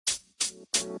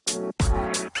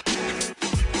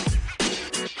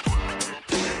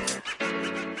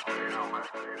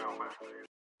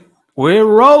We're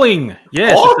rolling.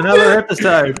 Yes, it's another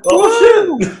episode.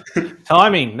 Oh, shit.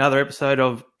 Timing. Another episode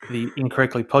of the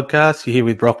Incorrectly podcast. You're here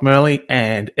with Brock Murley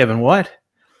and Evan White.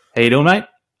 How you doing, mate?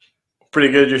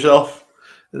 Pretty good yourself?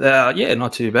 Yeah,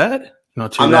 not too bad.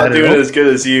 I'm not doing as good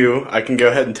as you. I can go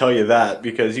ahead and tell you that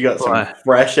because you got some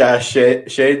fresh-ass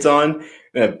shades on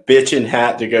and a bitchin'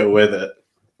 hat to go with it.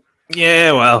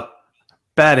 Yeah, well,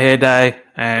 bad hair day,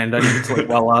 and I didn't sleep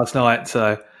well last night,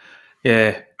 so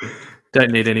yeah,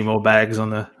 don't need any more bags on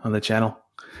the channel.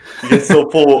 You can still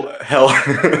pull hell.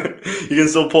 You can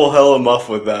still pull hella muff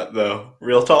with that, though.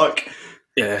 Real talk.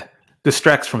 Yeah,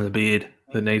 distracts from the beard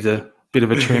that needs a bit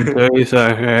of a trim too. So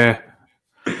yeah,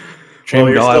 trim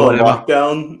you're dye, still whatever. in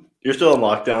lockdown. You're still in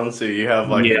lockdown, so you have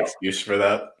an excuse for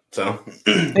that. So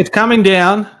it's coming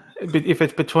down. If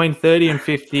it's between 30 and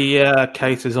 50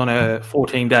 cases on a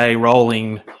 14-day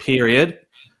rolling period,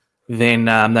 then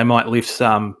they might lift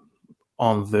some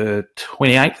on the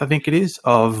 28th, I think it is,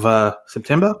 of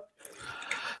September.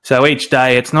 So each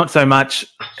day, it's not so much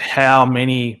how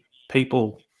many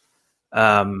people,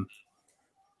 new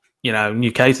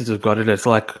cases have got it. It's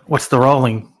like, what's the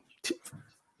rolling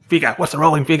figure? What's the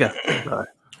rolling figure? So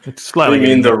it's slowly. What do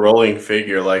you mean the rolling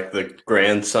figure, like the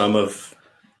grand sum of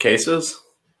cases?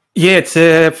 Yeah, it's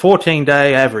a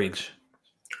 14-day average.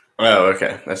 Oh,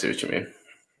 okay. I see what you mean.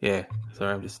 Yeah.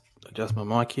 Sorry, I'm just adjust my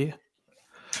mic here.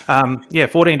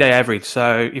 14-day average.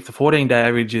 So if the 14-day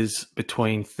average is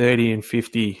between 30 and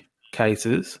 50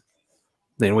 cases,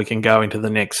 then we can go into the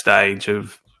next stage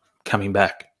of coming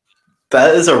back.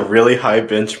 That is a really high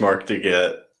benchmark to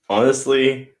get,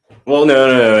 honestly. Well,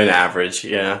 no, an average,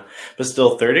 yeah. But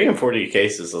still, 30 and 40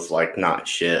 cases is like not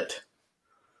shit.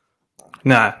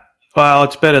 No. Well,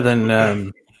 it's better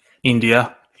than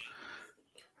India.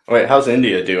 Wait, how's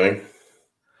India doing?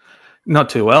 Not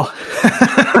too well.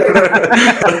 That's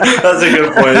a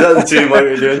good point. It doesn't seem like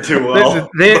they're doing too well.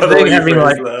 They're having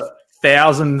like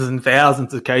thousands and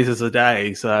thousands of cases a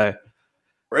day. So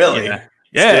really,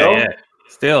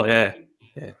 still, yeah.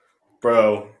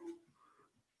 Bro,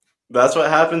 that's what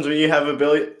happens when you have a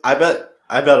billion. I bet.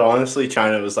 Honestly,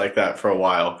 China was like that for a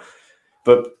while.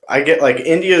 But I get like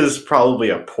India is probably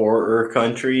a poorer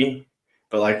country.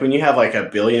 But like when you have like a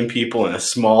billion people in a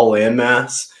small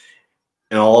landmass.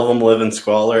 And all of them live in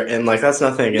squalor, and like that's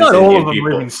nothing against Not Indian all of them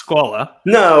people. live in squalor.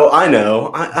 No, I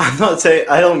know. I'm not saying.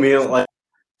 I don't mean it like.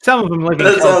 Some of them live in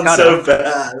that Calcutta. Sounds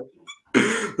so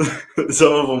bad.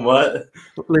 Some of them what?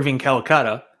 Live in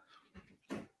Calcutta.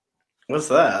 What's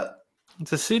that?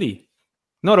 It's a city.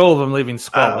 Not all of them live in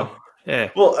squalor. Oh.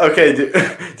 Yeah. Well, okay, dude.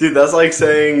 That's like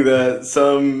saying that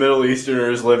some Middle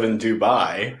Easterners live in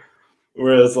Dubai,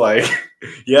 whereas like,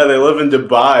 yeah, they live in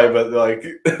Dubai, but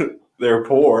they're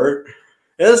poor.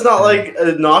 And it's not like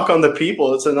a knock on the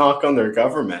people; it's a knock on their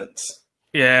governments.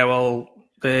 Yeah, well,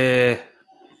 they've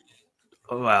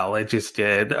just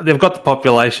they've got the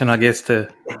population, I guess, to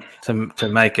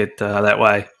make it that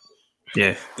way.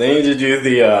 Yeah, they need to do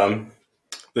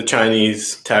the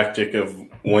Chinese tactic of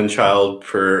one child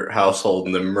per household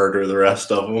and then murder the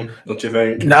rest of them. Don't you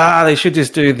think? Nah, they should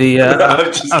just do the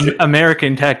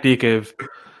American tactic of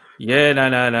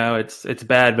no, it's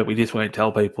bad, but we just won't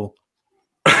tell people.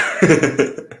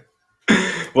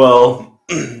 Well,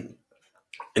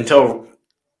 until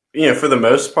for the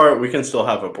most part, we can still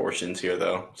have abortions here,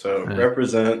 though. So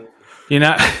represent. Maybe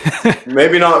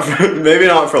not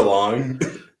for long.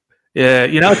 Yeah,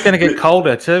 it's going to get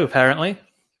colder too. Apparently.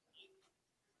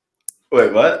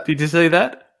 Wait, what? Did you see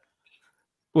that?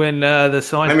 When the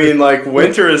scientists... I mean, like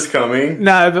winter is coming.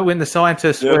 No, but when the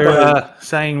scientists were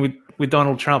saying with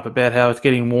Donald Trump about how it's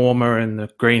getting warmer and the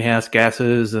greenhouse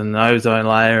gases and the ozone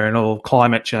layer and all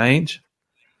climate change.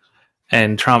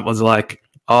 And Trump was like,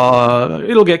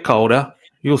 it'll get colder.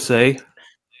 You'll see.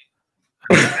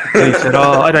 And he said,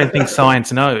 I don't think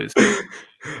science knows.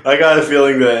 I got a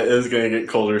feeling that it is going to get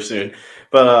colder soon.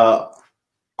 But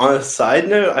on a side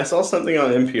note, I saw something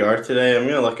on NPR today. I'm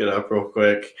going to look it up real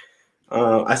quick.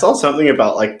 I saw something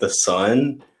about like the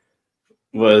sun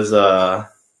was...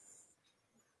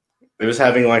 it was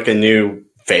having like a new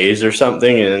phase or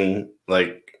something, and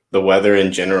like the weather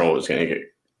in general was going to get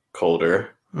colder.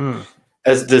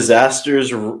 As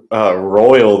disasters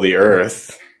roil the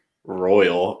earth,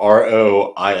 roil,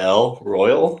 R-O-I-L,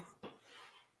 roil?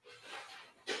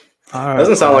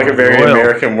 Doesn't sound like a very royal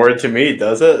American word to me,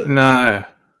 does it? No.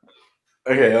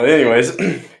 Okay, well, anyways,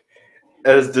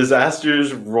 as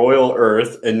disasters roil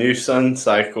Earth, a new sun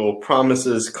cycle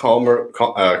promises calmer...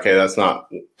 okay, that's not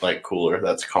like cooler,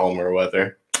 that's calmer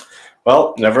weather.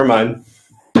 Well, never mind.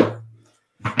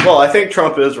 Well, I think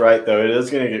Trump is right, though. It is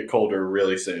going to get colder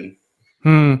really soon.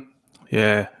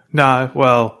 Yeah. No,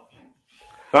 well.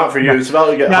 Not for you. It's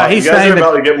about to get hot. He's You guys saying are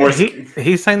about to get more...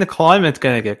 he's saying the climate's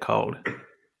going to get cold.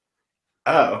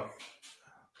 Oh.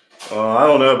 Well, I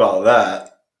don't know about that.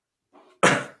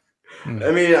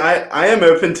 I mean, I am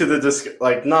open to the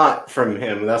like, not from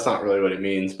him. That's not really what it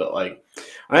means, but like,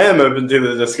 I am open to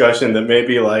the discussion that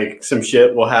maybe like some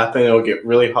shit will happen. It'll get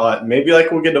really hot. Maybe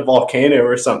like we'll get a volcano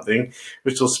or something,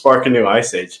 which will spark a new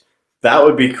ice age. That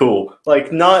would be cool.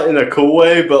 Like, not in a cool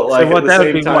way, but like at the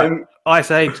same time. What,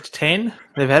 Ice Age 10?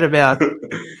 They've had about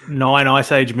 9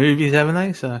 Ice Age movies, haven't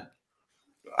they? So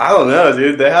I don't know,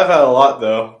 dude. They have had a lot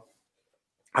though.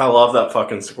 I love that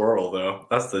fucking squirrel, though.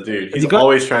 That's the dude. He's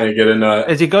always trying to get a nut.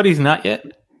 Has he got his nut yet?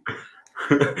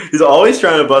 He's always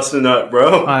trying to bust a nut,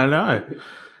 bro. I know.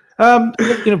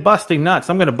 Speaking of busting nuts,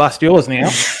 I'm going to bust yours now.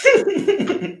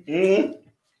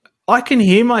 I can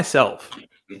hear myself.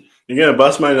 You're going to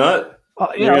bust my nut?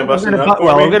 Yeah, I'm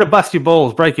going to bust your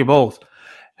balls, break your balls.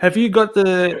 Have you got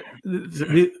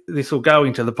this will go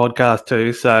into the podcast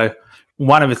too, so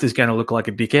one of us is going to look like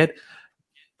a dickhead.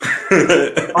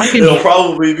 It'll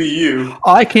probably be you.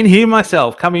 I can hear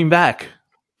myself coming back.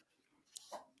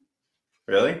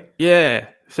 Really? Yeah.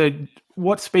 So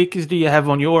what speakers do you have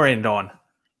on your end on?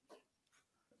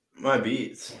 My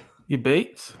Beats. Your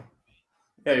Beats?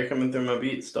 Yeah, you're coming through my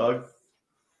Beats, dog.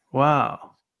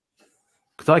 Wow.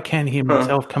 Because I can hear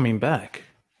myself coming back.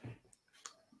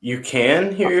 You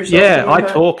can hear yourself? Yeah, I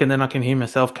talk and then I can hear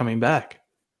myself coming back.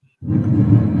 How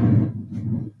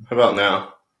about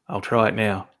now? I'll try it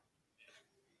now.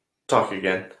 Talk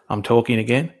again. I'm talking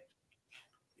again.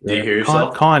 Do you hear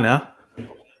yourself? Kinda.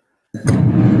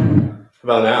 How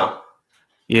about now?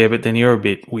 Yeah, but then you're a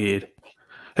bit weird.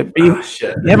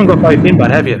 Shit. You haven't got both in,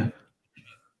 bud, have you?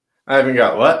 I haven't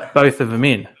got what? Both of them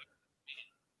in.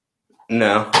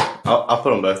 No. I'll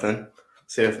put them both in.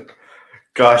 See if...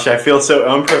 Gosh, I feel so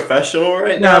unprofessional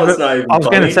right now. It's not even I was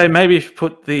going to say maybe you should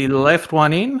put the left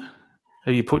one in.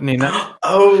 Are you putting in that?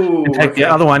 Oh. And take the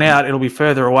other one out. It'll be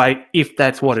further away if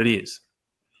that's what it is.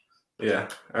 Yeah.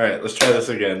 All right. Let's try this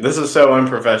again. This is so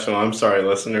unprofessional. I'm sorry,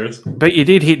 listeners. But you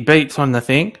did hit Beats on the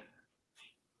thing.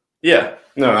 Yeah.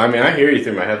 No, I mean, I hear you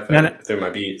through my headphones, through my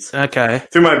Beats. Okay.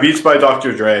 Through my Beats by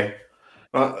Dr. Dre.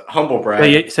 Humble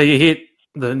brag. So you hit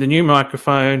the new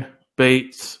microphone,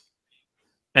 Beats,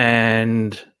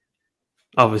 and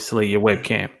obviously your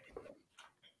webcam.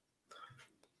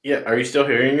 Yeah, are you still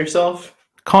hearing yourself?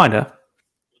 Kinda.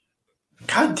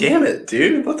 God damn it,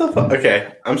 dude. What the fuck?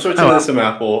 Okay, I'm switching to some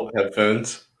Apple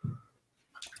headphones.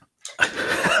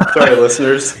 Sorry,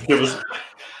 listeners. Give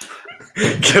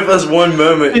us one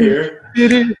moment here.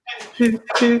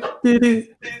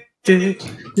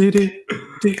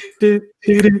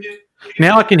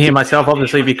 Now I can hear myself,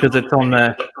 obviously, because it's on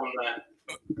the...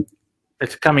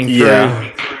 It's coming through.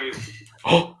 Yeah.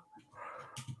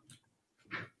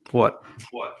 What?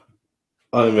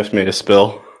 I almost made a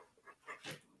spill.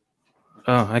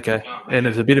 Oh, okay. And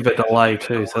there's a bit of a delay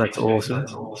too, so that's awesome.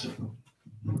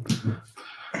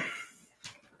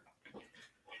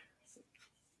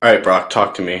 All right, Brock,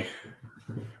 talk to me.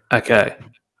 Okay.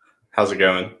 How's it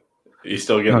going? Are you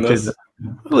still getting this? A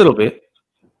little bit.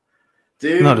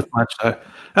 Dude. Not as much, though.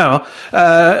 Oh,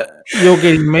 you're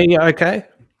getting me okay?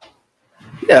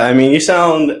 Yeah, I mean, you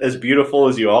sound as beautiful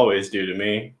as you always do to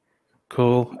me.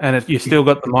 Cool. And you still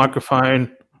got the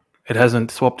microphone. It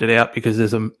hasn't swapped it out because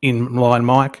there's an inline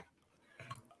mic.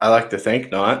 I like to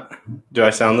think not. Do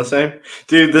I sound the same?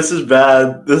 Dude, this is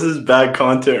bad. This is bad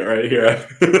content right here.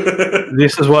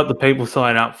 This is what the people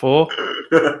sign up for.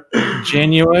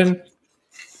 Genuine.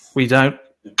 We don't,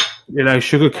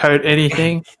 sugarcoat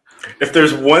anything. If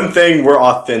there's one thing, we're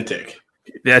authentic.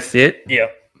 That's it. Yeah.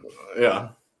 Yeah.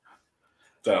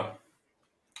 So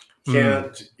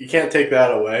you can't take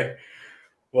that away.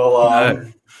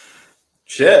 Well,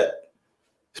 shit.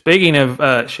 Speaking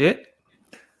of shit,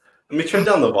 let me turn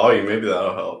down the volume. Maybe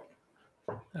that'll help.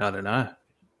 I don't know.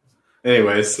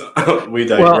 Anyways, we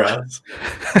digress.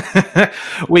 Well,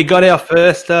 we got our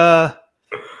first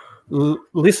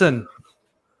listen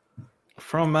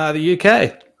from the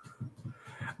UK.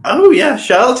 Oh, yeah.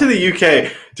 Shout out to the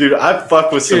UK. Dude, I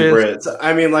fuck with some Brits.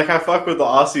 I mean, I fuck with the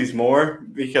Aussies more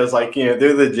because, they're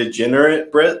the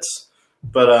degenerate Brits.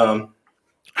 But,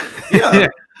 yeah.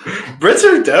 Brits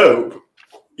are dope.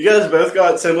 You guys both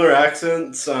got similar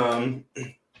accents. I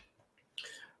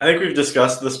think we've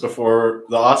discussed this before.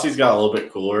 The Aussies got a little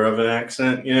bit cooler of an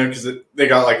accent, because they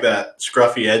got, that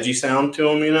scruffy, edgy sound to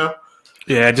them,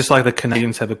 Yeah, just like the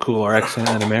Canadians have a cooler accent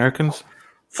than Americans.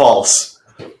 False.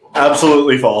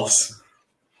 Absolutely false.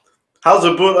 How's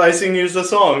about I sing you the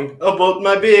song about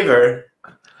my beaver?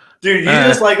 Dude, you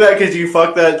just like that because you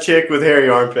fucked that chick with hairy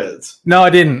armpits. No, I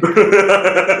didn't. Dude,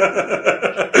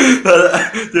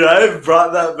 I have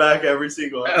brought that back every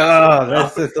single episode. Oh,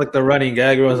 that's just like the running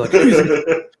gag. I was like,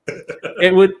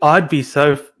 it would. I'd be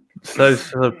so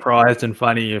surprised and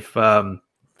funny if, for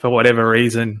whatever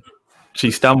reason,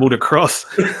 she stumbled across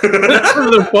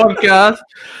the podcast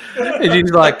and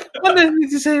she's like, "What did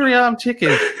you say, hairy arm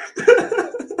chicken?"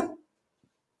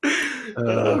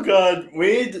 Oh God,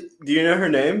 do you know her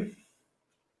name?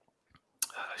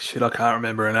 Shit, I can't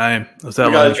remember her name. We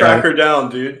gotta track her down,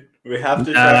 dude. We have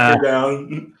to track her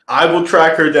down. I will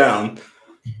track her down.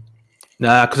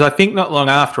 Nah, because I think not long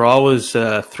after I was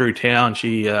through town,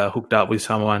 she hooked up with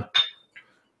someone.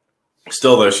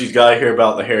 Still, though, she's got to hear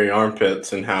about the hairy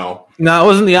armpits and how. No, it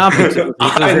wasn't the armpits.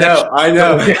 I know. I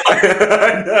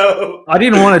know. I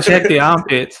didn't want to check the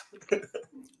armpits,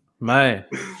 man.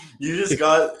 You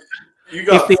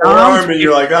got the arm, and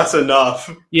you're like, that's enough.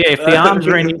 Yeah, if the arms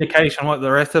were an indication what the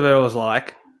rest of her was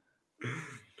like.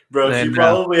 Bro, then, she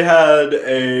probably had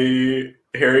a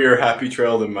hairier happy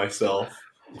trail than myself.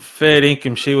 Fair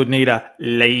income, she would need a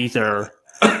laser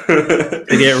to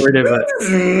get rid of it.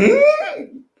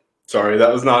 Sorry,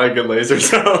 that was not a good laser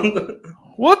sound.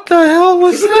 What the hell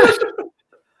was that?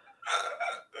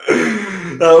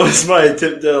 That was my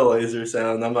attempt at a laser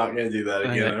sound. I'm not going to do that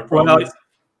again. I promise. Well,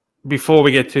 before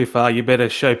we get too far, you better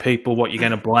show people what you're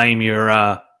going to blame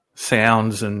your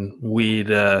sounds and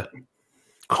weird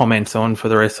comments on for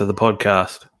the rest of the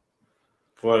podcast.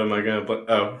 What am I going to blame?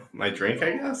 Oh, my drink,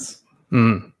 I guess?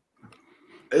 Mm.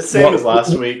 It's the same as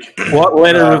last week. What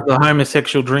letter of the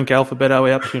homosexual drink alphabet are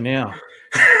we up to now?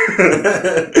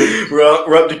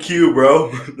 we're up to Q,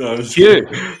 bro. No, I'm just Q.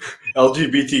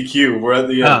 LGBTQ. We're at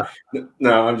the end.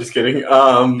 No, I'm just kidding.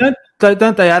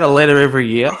 Don't they add a letter every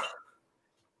year?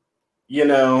 You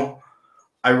know,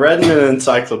 I read in an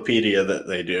encyclopedia that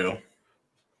they do.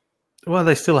 Well,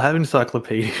 they still have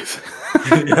encyclopedias.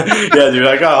 Yeah, dude,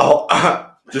 I got a whole...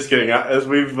 Just kidding. As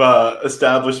we've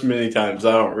established many times,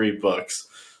 I don't read books.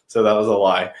 So that was a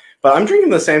lie. But I'm drinking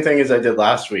the same thing as I did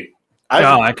last week.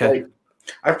 Okay.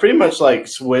 I've pretty much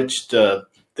switched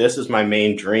this is my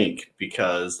main drink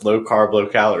because low carb, low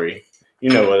calorie. You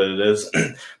know what it is.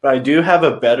 But I do have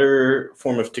a better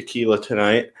form of tequila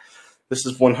tonight. This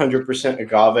is 100%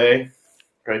 agave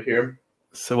right here.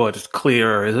 So what, just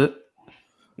clearer, is it?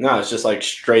 No, it's just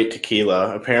straight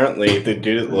tequila. Apparently, the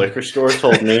dude at the liquor store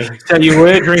told me. So you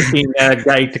were drinking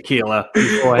gay tequila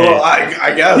beforehand. Well,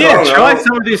 I guess. Yeah, try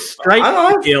some of this straight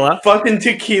tequila. Fucking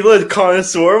tequila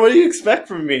connoisseur. What do you expect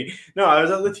from me? No, I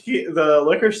was at the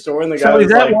liquor store and the guy was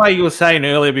is that why you were saying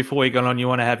earlier before you got on you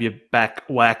want to have your back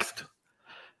waxed?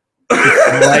 No,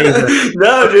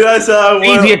 dude, I said I want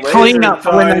easier cleanup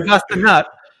for when they bust a nut.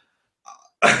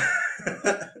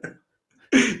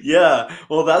 Yeah,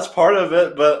 well, that's part of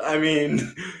it, but I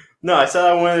mean, no, I said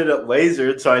I wanted it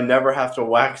lasered so I never have to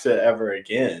wax it ever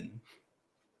again.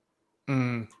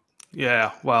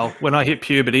 Yeah, well, when I hit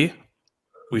puberty,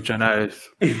 which I know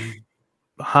is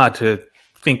hard to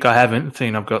think I haven't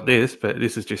seen I've got this, but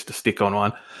this is just a stick-on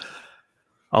one.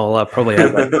 I'll probably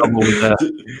have that trouble with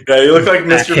yeah, you look like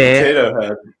Mr. Potato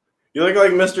Head. You look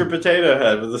like Mr. Potato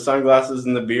Head with the sunglasses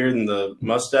and the beard and the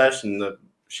mustache and the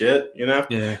shit, you know?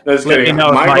 Yeah. No, just kidding.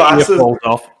 My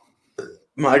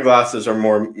glasses are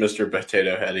more Mr.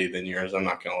 Potato Heady than yours, I'm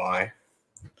not going to lie.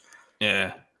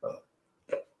 Yeah.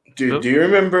 Dude, do you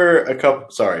remember a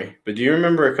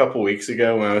couple weeks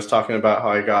ago when I was talking about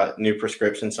how I got new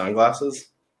prescription sunglasses?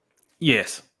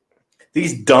 Yes.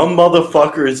 These dumb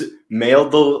motherfuckers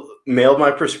mailed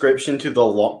my prescription to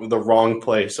the wrong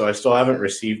place, so I still haven't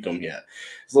received them yet.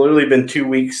 It's literally been 2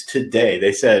 weeks today.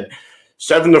 They said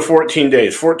 7 to 14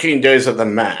 days, 14 days at the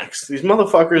max. These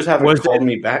motherfuckers haven't called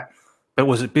me back. But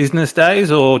was it business days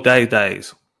or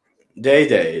days?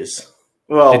 Days.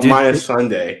 Well, minus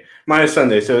Sunday.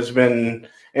 So it's been,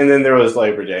 and then there was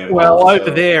Labor Day. Well, over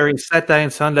there, is Saturday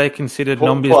and Sunday considered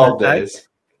non-business days?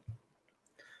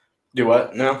 Do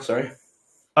what? No, sorry.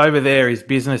 Over there is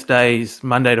business days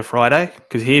Monday to Friday?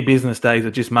 Because here business days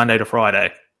are just Monday to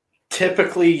Friday.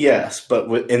 Typically, yes.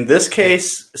 But in this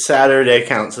case, Saturday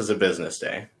counts as a business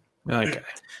day. Okay.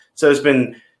 So it's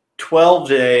been 12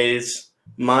 days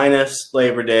minus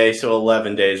Labor Day, so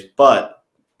 11 days. But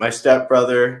my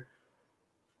stepbrother,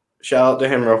 shout out to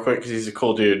him real quick because he's a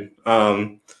cool dude.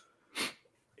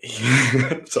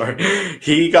 Sorry.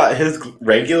 He got his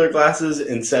regular glasses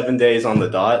in 7 days on the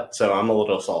dot, so I'm a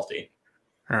little salty.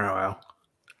 Oh, well.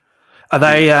 Are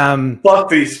they... Fuck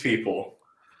these people.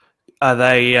 Are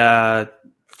they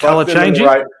color changing?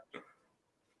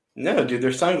 No, dude,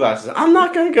 they're sunglasses. I'm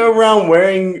not gonna go around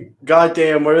wearing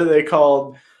goddamn, what are they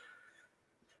called?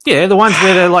 Yeah, the ones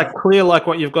where they're like clear, like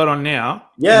what you've got on now.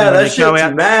 Yeah, that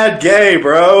shit's mad gay,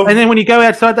 bro. And then when you go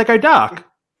outside, they go dark.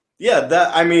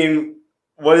 Yeah, I mean,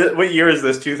 what year is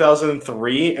this?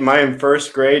 2003? Am I in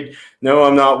first grade? No,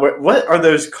 I'm not. What are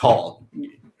those called?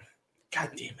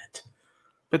 God damn it!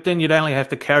 But then you'd only have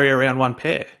to carry around one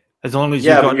pair, as long as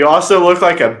but you also look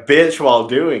like a bitch while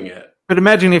doing it. But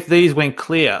imagine if these went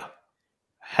clear.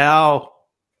 How,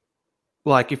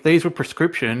 like, if these were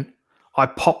prescription, I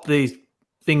pop these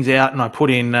things out and I put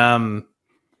in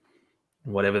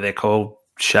whatever they're called,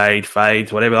 shade,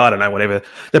 fades, whatever. I don't know, whatever.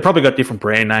 They've probably got different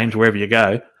brand names wherever you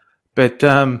go. But,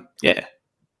 yeah,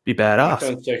 be badass.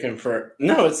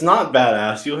 No, it's not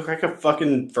badass. You look like a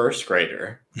fucking first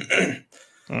grader.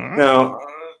 No,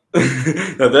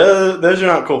 those are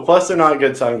not cool. Plus, they're not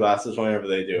good sunglasses whenever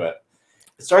they do it.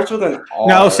 It starts with an R.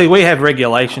 No, see, we have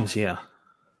regulations here.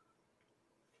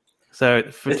 So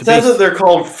it says that they're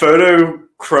called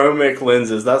photochromic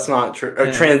lenses. That's not true.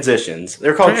 Or transitions.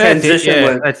 They're called transition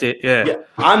lenses. That's it, yeah.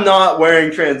 I'm not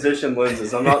wearing transition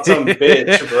lenses. I'm not some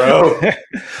bitch, bro.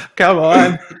 Come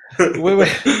on.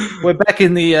 We're back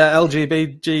in the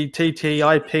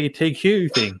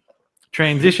LGBTQIPTQ thing.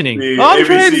 Transitioning. I'm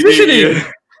transitioning.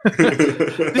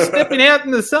 Just stepping out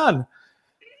in the sun.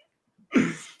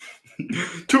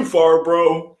 Too far,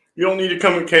 bro. You don't need to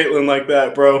come at Caitlin like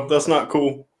that, bro. That's not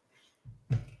cool.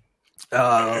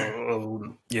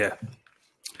 Yeah.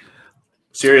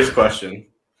 Serious question.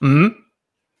 Mm-hmm.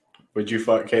 Would you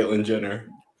fuck Caitlyn Jenner?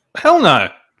 Hell no.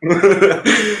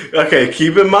 Okay,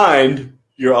 keep in mind,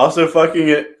 you're also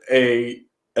fucking a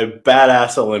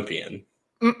badass Olympian.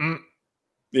 Mm-mm.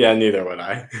 Yeah, neither would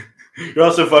I. You're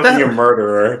also fucking a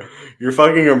murderer. You're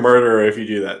fucking a murderer if you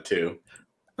do that too.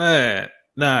 No,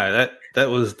 that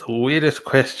was the weirdest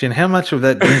question. How much of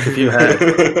that drink have you had?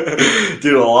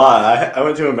 Dude, a lot. I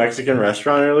went to a Mexican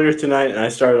restaurant earlier tonight, and I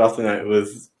started off the night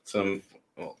with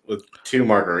with 2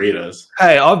 margaritas.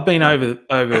 Hey, I've been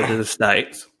over to the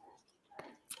States,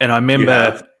 and I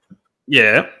remember,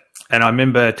 and I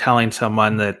remember telling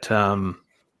someone that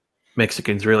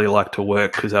Mexicans really like to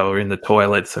work because they were in the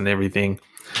toilets and everything,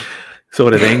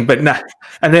 sort of thing. But no,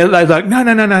 and they're like,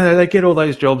 no, they get all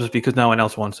those jobs because no one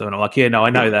else wants them. And I'm like, yeah, no, I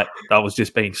know that. I was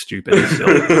just being stupid and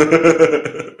silly.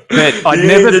 But I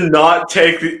never did not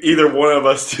take either one of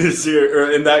us too serious.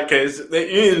 Or in that case, you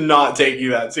need to not take you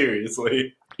that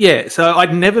seriously. Yeah, so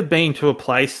I'd never been to a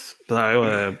place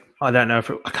though. I don't know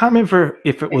I can't remember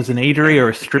if it was an eatery or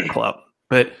a strip club,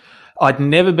 but I'd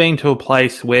never been to a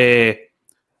place where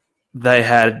they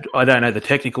had, I don't know the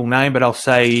technical name, but I'll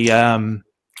say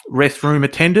restroom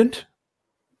attendant.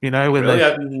 You know, really,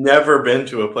 I've never been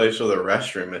to a place with a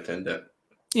restroom attendant.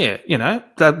 Yeah, you know,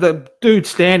 the dude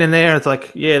standing there, it's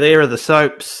like, yeah, there are the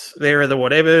soaps, there are the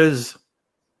whatevers.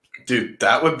 Dude,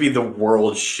 that would be the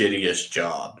world's shittiest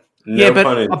job. No, but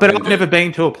I've never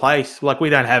been to a place, like we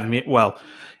don't have them. Well,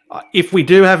 if we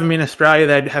do have them in Australia,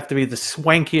 they'd have to be the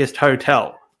swankiest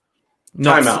hotel.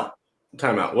 Time out.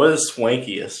 What does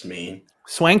swankiest mean?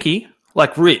 Swanky?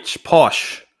 Like rich,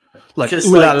 posh. Like, just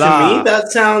like to me,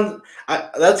 that sounds...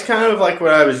 that's kind of like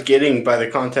what I was getting by the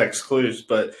context clues,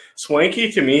 but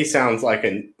swanky to me sounds like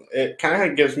it kind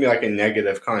of gives me like a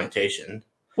negative connotation.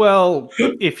 Well,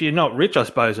 if you're not rich, I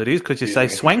suppose it is because you say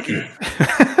swanky.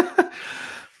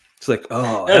 It's like,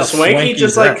 oh, no, swanky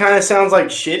just like kind of sounds like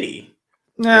shitty.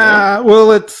 Nah,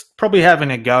 well, it's probably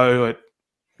having a go at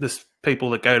this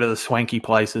people that go to the swanky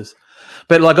places.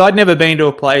 But like, I'd never been to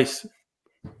a place,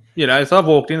 you know, so I've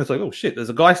walked in, it's like, oh shit,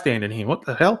 there's a guy standing here. What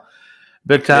the hell?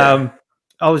 But I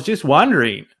was just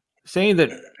wondering, seeing that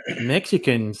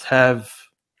Mexicans have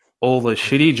all the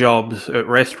shitty jobs at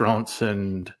restaurants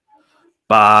and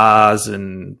bars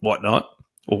and whatnot,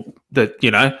 or that,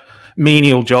 you know,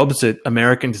 menial jobs that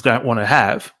Americans don't want to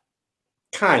have.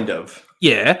 Kind of.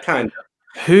 Yeah. Kind of.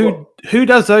 Who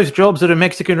does those jobs at a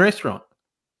Mexican restaurant?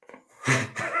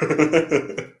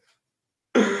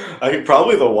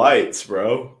 Probably the whites,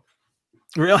 bro.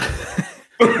 Really?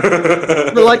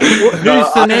 Like,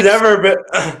 who's the next?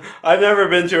 I've never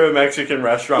been to a Mexican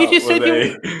restaurant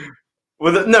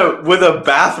with a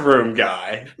bathroom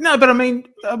guy. No, but I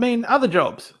mean other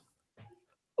jobs.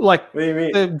 Like what do you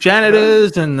mean? The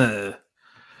janitors and the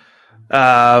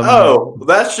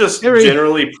that's just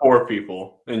generally poor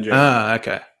people in general.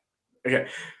 Okay.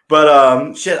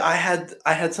 But shit, I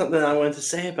had something I wanted to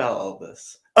say about all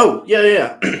this. Oh,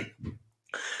 yeah.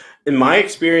 In my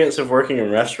experience of working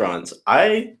in restaurants,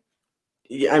 I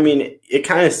mean, it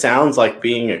kind of sounds like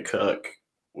being a cook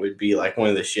would be like one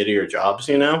of the shittier jobs,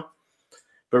 you know?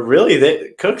 But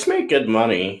really, cooks make good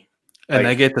money. And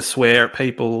they get to swear at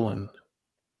people and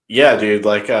yeah, dude.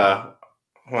 Like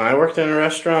when I worked in a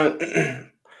restaurant,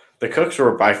 the cooks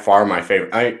were by far my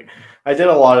favorite. I did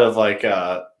a lot of like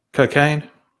cocaine.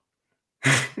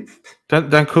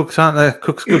 Don't cooks aren't the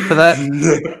cooks good for that?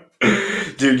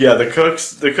 Dude, yeah, the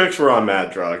cooks were on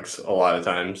mad drugs a lot of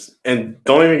times. And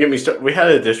don't even get me started. We had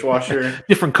a dishwasher.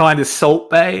 Different kind of Salt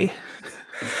Bay.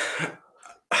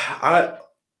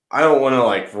 I don't want to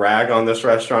like rag on this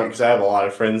restaurant because I have a lot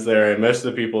of friends there, and most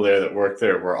of the people there that work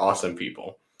there were awesome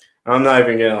people. I'm not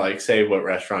even gonna like say what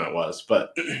restaurant it was,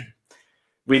 but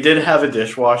we did have a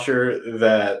dishwasher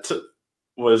that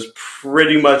was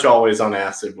pretty much always on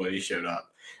acid when he showed up,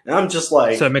 and I'm just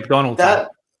like, so McDonald's. That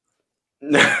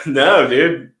no,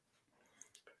 dude.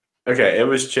 Okay, it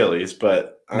was Chili's,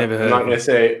 but I'm not gonna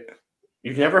say.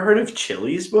 You've never heard of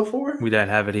Chili's before? We don't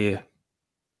have it here.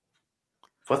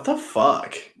 What the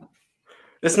fuck?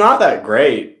 It's not that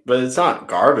great, but it's not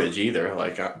garbage either.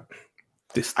 Like,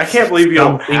 I can't believe you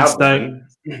don't have one.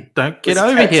 Don't get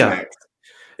over Tex-Mex. here.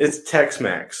 It's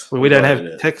Tex-Mex. Well, we don't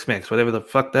have Tex-Mex, whatever the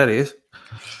fuck that is.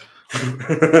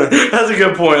 That's a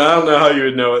good point. I don't know how you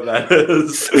would know what that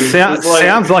is.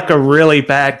 Sounds like a really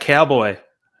bad cowboy.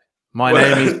 My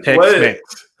name is Tex-Mex.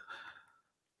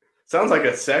 Sounds like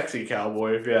a sexy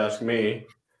cowboy, if you ask me.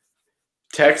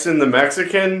 Texan the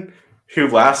Mexican who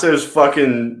lassos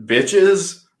fucking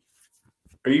bitches?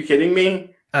 Are you kidding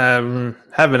me? Have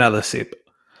another sip.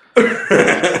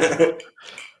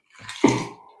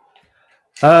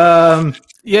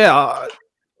 Yeah,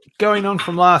 going on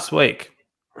from last week.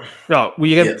 Oh,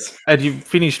 had you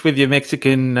finished with your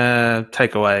Mexican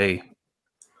takeaway?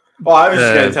 Well, I was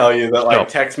just going to tell you that like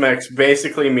Tex-Mex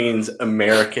basically means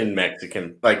American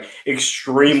Mexican, like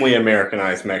extremely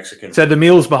Americanized Mexican. So the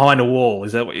meal's behind a wall.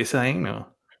 Is that what you're saying? Or?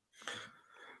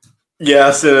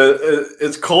 Yes,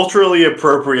 it's culturally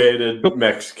appropriated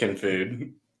Mexican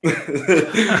food.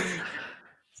 That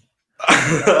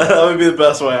would be the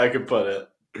best way I could put it.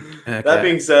 Okay. That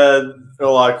being said, a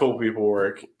lot of cool people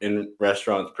work in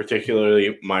restaurants,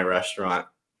 particularly my restaurant.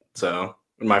 So,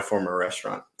 my former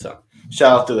restaurant. So,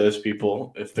 shout out to those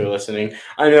people if they're listening.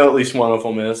 I know at least one of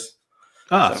them is.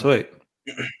 Ah, so. Sweet.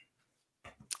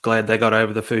 Glad they got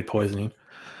over the food poisoning.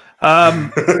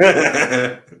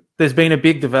 There's been a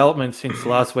big development since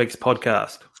last week's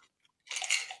podcast.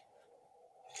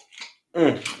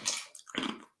 Lay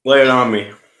it on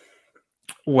me.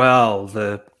 Well,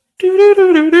 the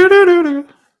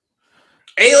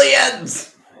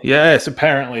aliens. Yes,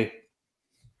 apparently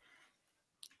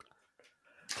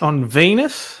on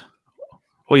Venus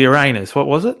or Uranus. What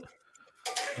was it?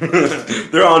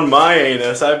 They're on my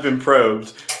anus. I've been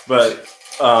probed, but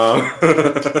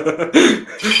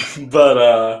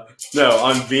no,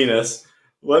 on Venus.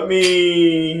 Let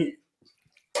me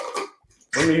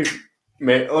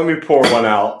pour one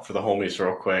out for the homies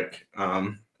real quick.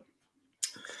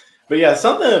 But yeah,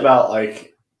 something about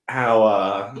like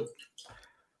how.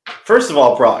 First of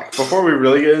all, Brock, before we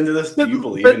really get into this, do you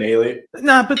believe in alien?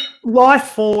 No, but life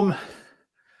form,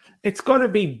 it's got to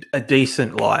be a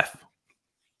decent life.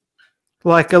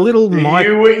 Like a little...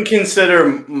 You wouldn't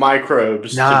consider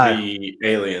microbes to be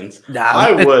aliens? No,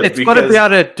 I would. It's got to be able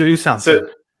to do something.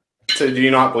 So do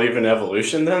you not believe in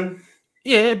evolution then?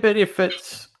 Yeah, but if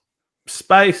it's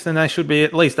space, then they should be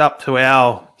at least up to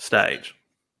our stage.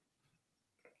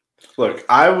 Look,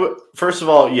 I would... First of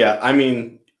all, yeah, I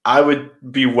mean... I would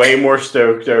be way more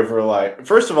stoked over like.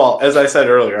 First of all, as I said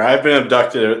earlier, I've been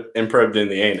abducted and probed in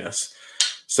the anus,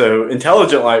 so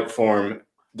intelligent life form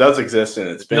does exist and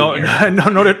it's been here. No,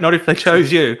 not if they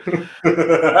chose you.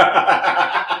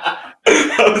 That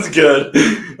was good,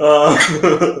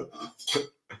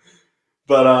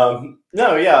 but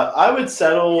no, yeah, I would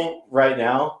settle right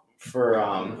now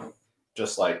for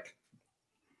just like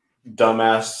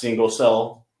dumbass single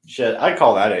cell. Shit, I'd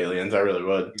call that aliens. I really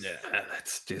would. Yeah,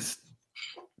 that's just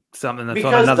something that's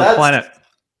on another planet.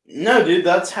 No, dude,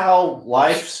 that's how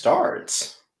life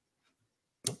starts.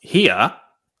 Here,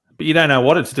 but you don't know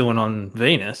what it's doing on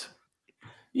Venus.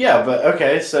 Yeah, but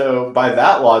okay, so by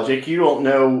that logic, you don't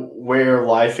know where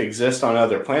life exists on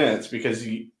other planets because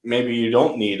maybe you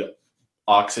don't need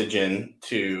oxygen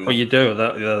to... Well, you do.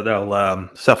 They'll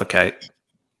suffocate.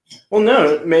 Well,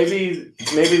 no, maybe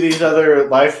these other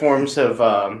life forms have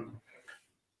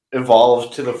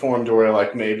evolved to the form to where,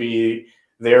 like, maybe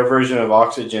their version of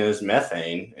oxygen is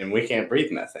methane, and we can't breathe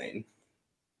methane.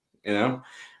 You know,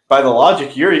 by the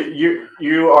logic,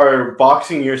 you are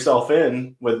boxing yourself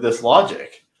in with this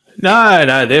logic. No,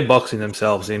 they're boxing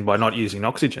themselves in by not using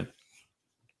oxygen.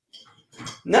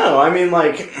 No, I mean,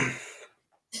 like,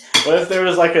 what if there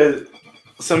was like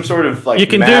some sort of like You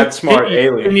can mad smart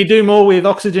alien. Can you do more with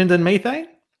oxygen than methane?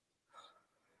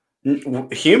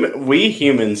 We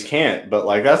humans can't, but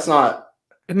like that's not.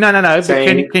 No. But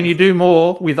saying, can you do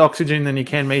more with oxygen than you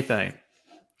can methane?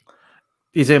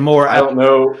 Is there more? I don't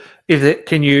know.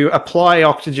 Can you apply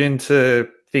oxygen to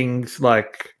things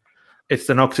like it's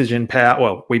an oxygen power?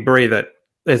 Well, we breathe it.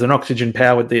 There's an oxygen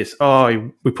powered this.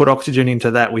 Oh, we put oxygen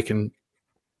into that. We can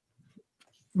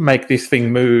make this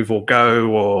thing move or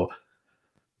go or.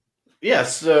 Yeah.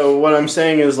 So what I'm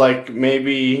saying is like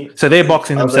maybe. So they're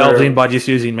boxing themselves in by just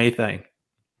using methane.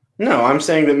 No, I'm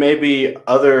saying that maybe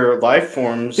other life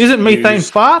forms. Isn't methane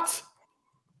farts?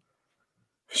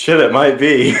 Shit, it might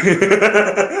be.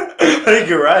 I think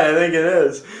you're right. I think it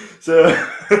is. So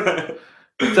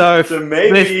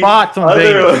maybe there's farts on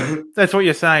Venus. That's what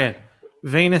you're saying.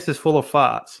 Venus is full of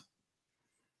farts.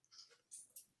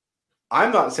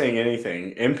 I'm not saying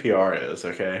anything. NPR is,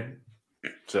 okay.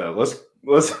 So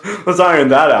let's iron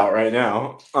that out right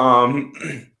now.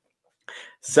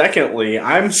 Secondly,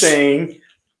 I'm saying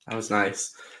that was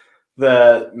nice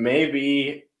that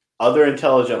maybe other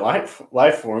intelligent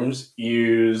life forms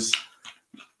use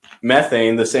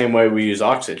methane the same way we use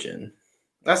oxygen.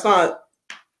 That's not.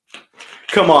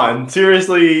 Come on,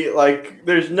 seriously, like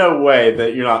there's no way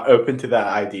that you're not open to that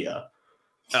idea.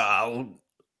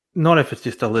 Not if it's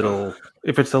just a little.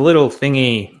 If it's a little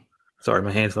thingy. Sorry,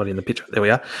 my hand's not in the picture. There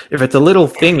we are. If it's a little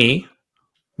thingy,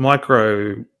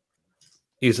 microism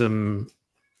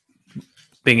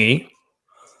thingy.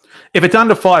 If it's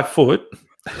under 5 foot,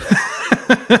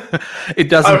 it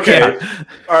doesn't count.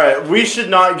 All right, we should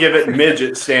not give it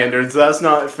midget standards. That's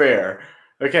not fair.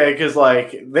 Okay, because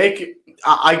like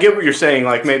I get what you're saying.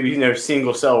 Like maybe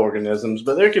single cell organisms,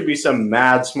 but there could be some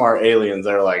mad smart aliens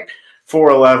that are like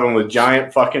 4'11" with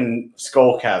giant fucking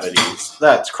skull cavities.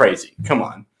 That's crazy. Come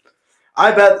on.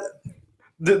 I bet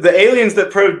the aliens that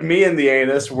probed me in the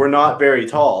anus were not very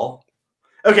tall.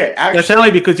 Okay, actually, that's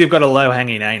only because you've got a low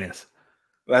hanging anus.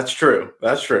 That's true.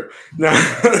 No,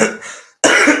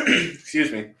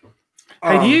 excuse me.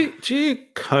 Hey, do you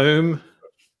comb?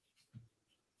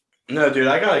 No, dude,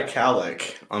 I got a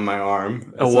calic on my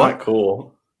arm. It's what? Not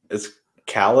cool. It's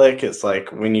calic. It's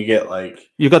like when you get like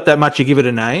you got that much, you give it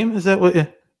a name. Is that what?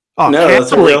 Oh, no, cowlick.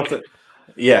 that's a real thing.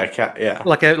 Yeah, yeah.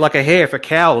 Like a hair for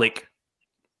cowlick.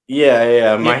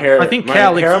 Yeah. My hair. I think my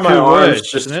cowlick's hair on my 2 arms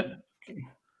words, isn't it?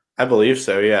 I believe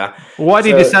so. Yeah. Why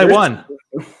did you say one?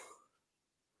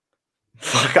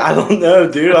 Fuck, I don't know,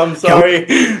 dude. I'm sorry.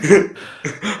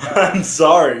 I'm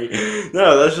sorry.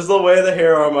 No, that's just the way the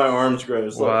hair on my arms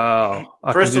grows. Wow.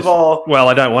 First of all... Well,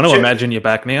 I don't want to imagine your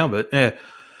back now, but yeah.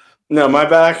 No, my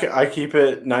back, I keep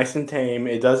it nice and tame.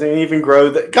 It doesn't even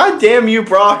grow that... God damn you,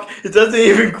 Brock! It doesn't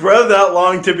even grow that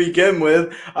long to begin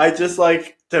with. I just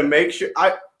like to make sure...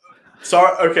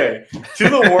 Sorry, okay. To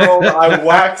the world, I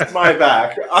waxed my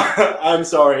back. I'm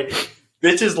sorry.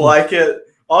 Bitches like it.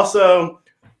 Also...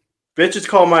 Bitches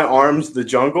call my arms the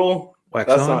jungle.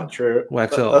 That's not true.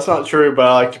 That's not true, but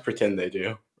I like to pretend they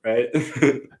do, right?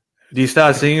 Do you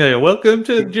start singing, welcome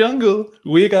to the jungle,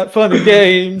 we got fun and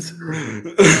games?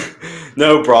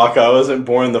 No, Brock, I wasn't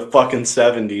born in the fucking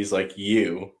 70s like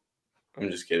you.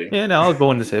 I'm just kidding. Yeah, no, I was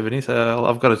born in the 70s, so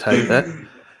I've got to take that.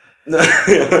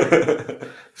 I'm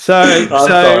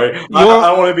sorry.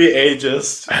 I want to be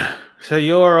ageist. So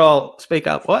you're all... Speak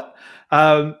up, what?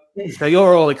 So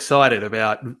you're all excited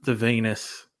about the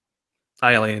Venus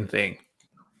alien thing?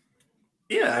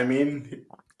 Yeah, I mean,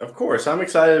 of course. I'm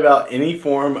excited about any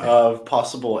form of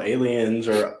possible aliens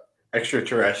or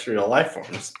extraterrestrial life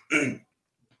forms.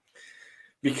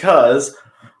 Because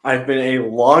I've been a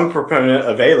long proponent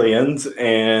of aliens,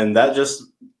 and that just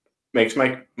makes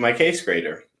my case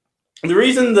greater. The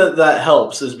reason that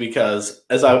helps is because,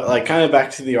 as I like kind of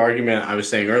back to the argument I was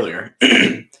saying earlier,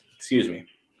 excuse me.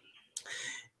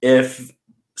 If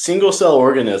single cell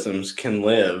organisms can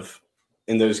live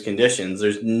in those conditions,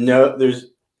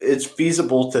 it's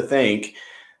feasible to think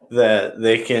that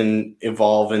they can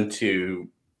evolve into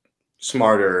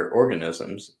smarter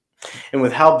organisms. And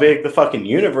with how big the fucking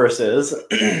universe is,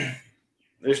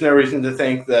 there's no reason to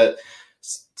think that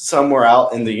somewhere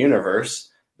out in the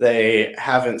universe they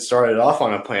haven't started off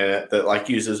on a planet that like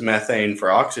uses methane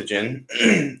for oxygen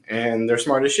and they're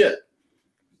smart as shit.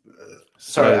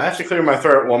 Sorry, I have to clear my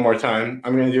throat one more time.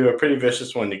 I'm going to do a pretty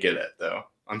vicious one to get it, though.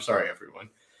 I'm sorry,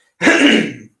 everyone.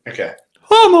 Okay.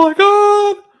 Oh, my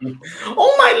God.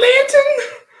 Oh, my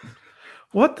lantern.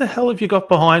 What the hell have you got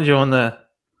behind you on the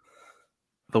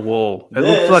wall? It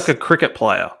looks like a cricket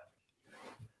player.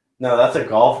 No, that's a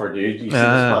golfer, dude. You see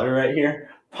this putter right here?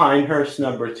 Pinehurst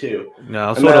number 2. No, I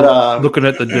was sort of looking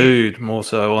at the dude more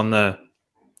so on the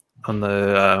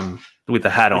with the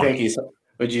hat You on. think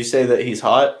would you say that he's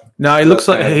hot? No, he looks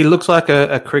like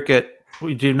a cricket. Do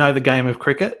you know the game of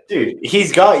cricket? Dude,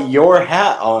 he's got your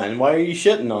hat on. Why are you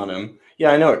shitting on him?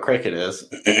 Yeah, I know what cricket is.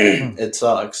 It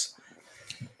sucks.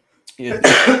 Yeah.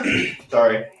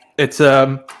 Sorry. It's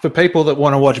for people that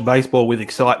want to watch baseball with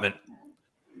excitement.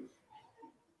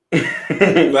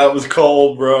 That was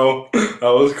cold, bro. That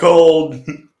was cold.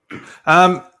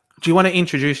 Do you want to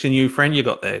introduce a new friend you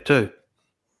got there too?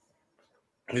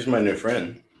 Who's my new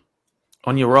friend?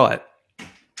 On your right.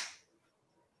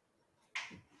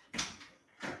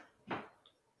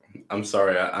 I'm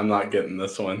sorry, I'm not getting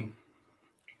this one.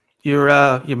 Your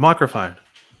microphone.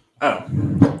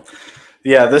 Oh.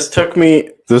 Yeah, this took me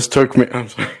I'm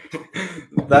sorry.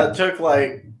 That took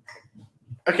like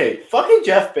okay, fucking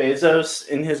Jeff Bezos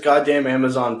and his goddamn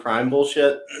Amazon Prime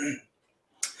bullshit.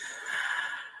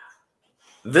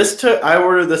 I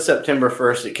ordered this September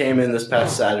 1st. It came in this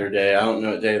past Saturday. I don't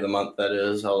know what day of the month that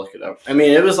is. I'll look it up. I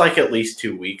mean, it was like at least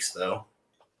 2 weeks though.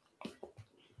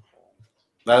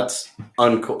 That's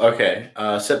uncool. Okay,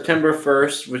 September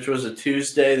 1st, which was a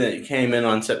Tuesday. Then it came in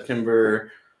on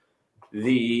September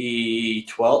the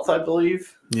 12th, I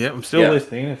believe. Yeah, I'm still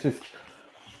listening. It's just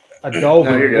a dog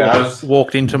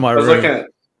walked into my room.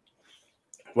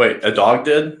 Wait, a dog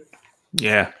did?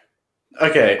 Yeah.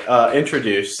 Okay,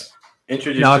 introduce.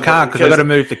 No, I can't because I got to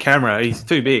move the camera. He's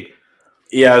too big.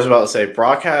 Yeah, I was about to say,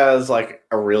 Brock has like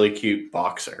a really cute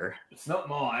boxer. It's not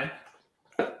mine.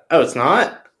 Oh, it's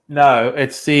not? No,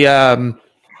 it's the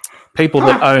people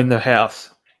that own the house.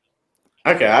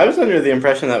 Okay, I was under the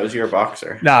impression that was your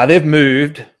boxer. Nah, they've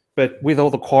moved, but with all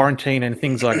the quarantine and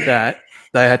things like that,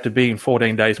 they had to be in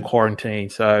 14 days quarantine,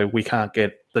 so we can't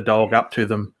get the dog up to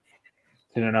them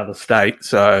in another state.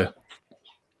 So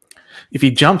if he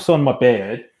jumps on my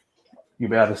bed, you'll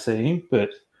be able to see him,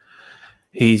 but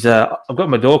he's I've got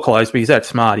my door closed, but he's that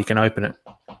smart, he can open it.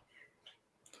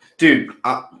 Dude,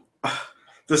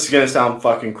 this is going to sound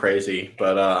fucking crazy,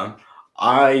 but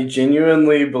I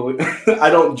genuinely believe I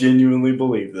don't genuinely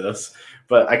believe this,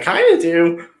 but I kind of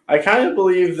do. I kind of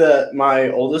believe that my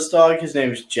oldest dog, his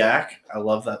name is Jack. I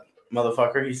love that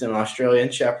motherfucker. He's an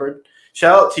Australian Shepherd.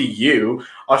 Shout out to you.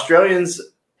 Australians,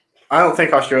 I don't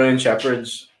think Australian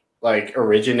Shepherds like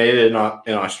originated in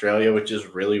Australia, which is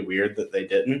really weird that they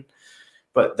didn't.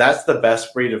 But that's the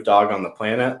best breed of dog on the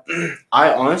planet.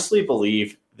 I honestly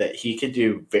believe that he could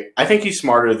do. I think he's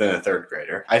smarter than a third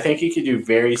grader. I think he could do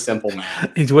very simple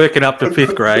math. He's working up to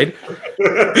 5th grade.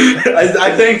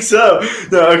 I think so.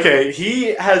 No, okay.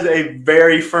 He has a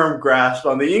very firm grasp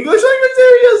on the English language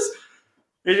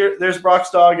areas. There's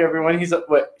Brock's dog, everyone. She's a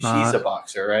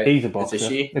boxer, right? He's a boxer. It's a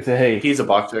she? It's a he. He's a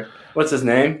boxer. What's his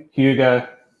name? Hugo.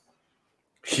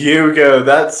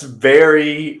 That's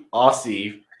very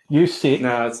Aussie. You sit.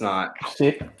 No, it's not.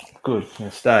 Sit. Good. Now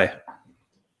stay.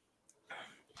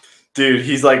 Dude,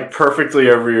 he's like perfectly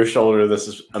over your shoulder. This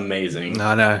is amazing.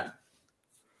 I know.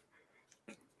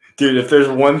 Dude, if there's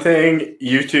one thing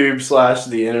YouTube /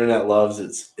 the internet loves,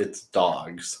 it's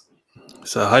dogs.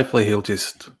 So hopefully he'll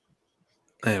just.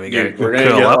 There we go. Dude, we're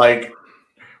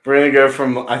gonna go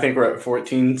from, I think we're at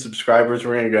 14 subscribers.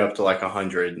 We're gonna go up to like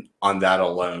 100 on that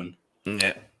alone.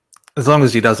 Yeah. As long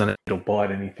as he doesn't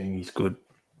bite anything, he's good.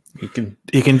 He can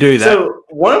do that. So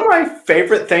one of my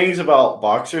favorite things about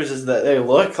boxers is that they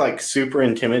look like super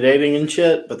intimidating and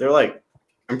shit, but they're like,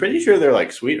 I'm pretty sure they're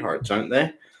like sweethearts, aren't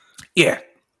they? Yeah.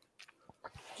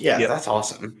 Yeah, yep. That's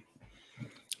awesome.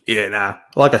 Yeah, nah.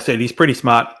 Like I said, he's pretty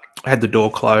smart. I had the door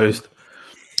closed,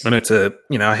 and it's a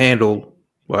handle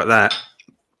like that.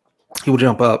 He'll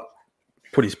jump up,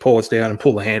 put his paws down, and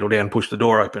pull the handle down, and push the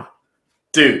door open.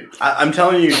 Dude, I'm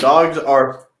telling you, dogs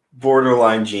are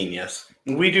borderline genius.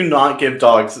 We do not give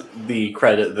dogs the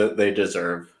credit that they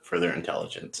deserve for their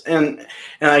intelligence. And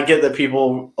I get that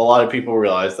a lot of people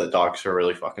realize that dogs are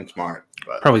really fucking smart.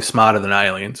 But probably smarter than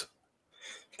aliens.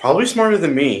 Probably smarter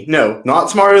than me. No,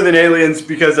 not smarter than aliens,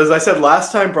 because as I said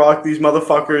last time, Brock, these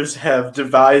motherfuckers have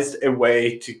devised a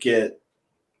way to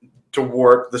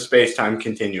warp the space-time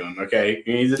continuum, okay?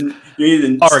 You need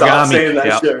to stop saying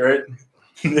that shit, right?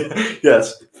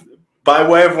 Yes. By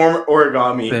way of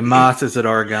origami. They're masters at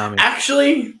origami.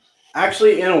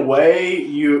 Actually, in a way,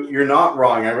 you're not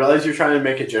wrong. I realize you're trying to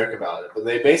make a joke about it, but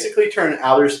they basically turn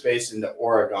outer space into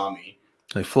origami.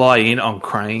 They fly in on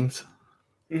cranes.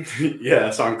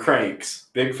 Yes, on cranks.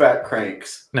 Big fat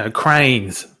cranks. No,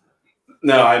 cranes.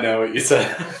 No, I know what you said.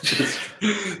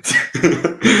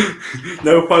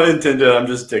 No pun intended. I'm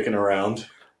just dicking around.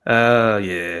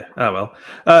 Yeah. Oh,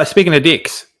 well. Speaking of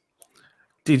dicks.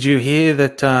 Did you hear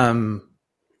that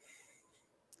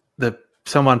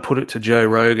someone put it to Joe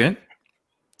Rogan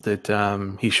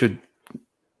that he should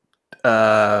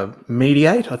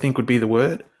mediate, I think would be the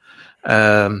word,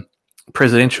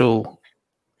 presidential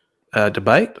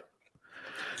debate.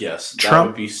 Yes, that Trump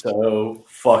would be so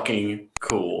fucking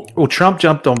cool. Well, Trump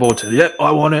jumped on board to, yep,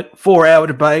 I want it. 4-hour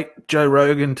debate, Joe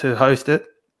Rogan to host it.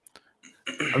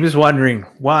 I'm just wondering,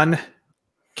 one,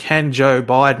 can Joe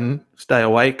Biden stay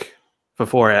awake for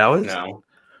 4 hours? No,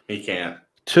 he can't.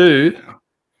 Two, No.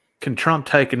 can Trump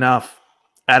take enough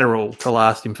Adderall to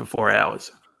last him for 4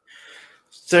 hours?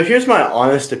 So here's my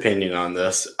honest opinion on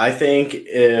this. I think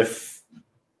if,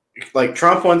 like,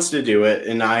 Trump wants to do it,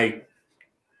 and I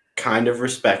kind of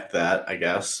respect that, I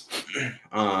guess.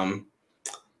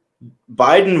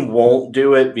 Biden won't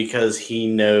do it because he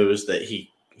knows that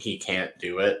he can't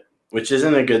do it, which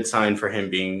isn't a good sign for him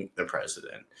being the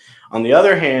president. On the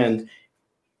other hand,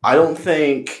 I don't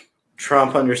think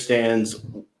Trump understands.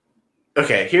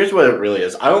 Okay, here's what it really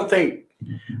is. I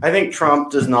think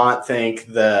Trump does not think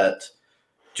that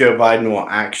Joe Biden will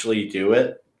actually do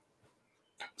it.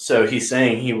 So he's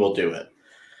saying he will do it.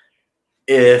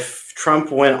 If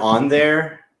Trump went on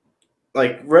there,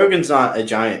 like, Rogan's not a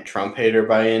giant Trump hater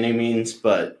by any means,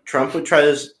 but Trump would try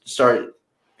to start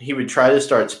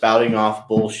spouting off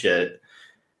bullshit,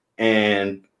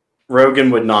 and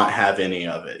Rogan would not have any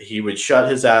of it. He would shut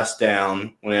his ass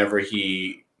down whenever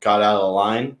he got out of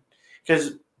line,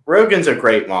 because Rogan's a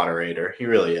great moderator. He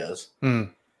really is.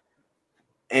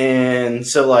 And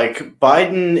so, like,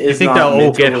 Biden is. You think not they'll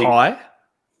all get high?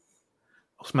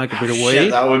 I'll smoke a bit of weed.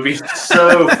 Shit, that would be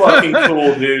so fucking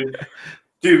cool, dude.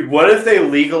 Dude, what if they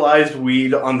legalized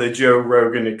weed on the Joe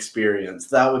Rogan Experience?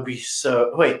 That would be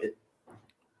so. Wait,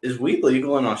 is weed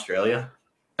legal in Australia?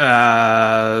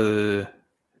 No,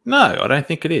 I don't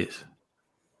think it is.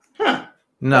 Huh.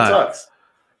 No. That sucks.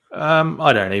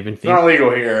 I don't even think. It's not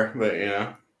legal here, but you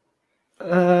know.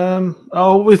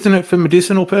 Isn't it for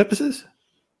medicinal purposes?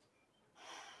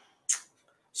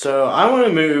 So I want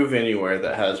to move anywhere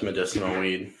that has medicinal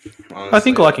weed. Honestly. I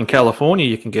think, like in California,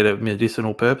 you can get it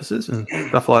medicinal purposes and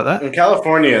stuff like that. In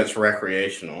California, it's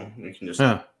recreational. You can just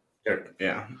yeah.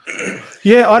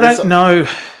 Yeah, I don't know.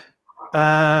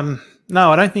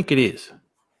 No, I don't think it is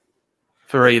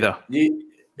for either.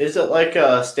 Is it like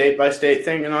a state by state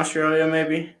thing in Australia?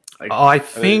 Maybe. Like, I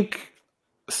think.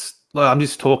 I'm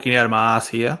just talking out of my ass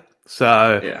here,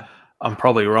 so yeah. I'm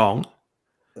probably wrong.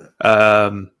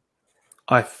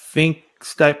 I think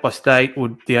state by state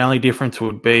the only difference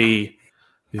would be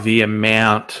the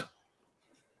amount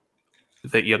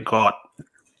that you got,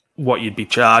 what you'd be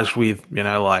charged with,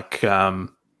 like,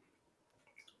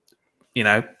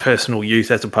 personal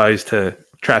use as opposed to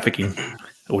trafficking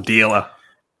or dealer.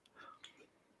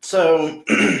 So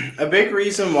a big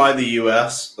reason why the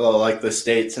U.S., like the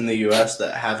states in the U.S.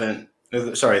 that have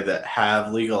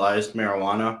legalized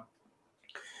marijuana,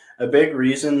 a big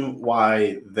reason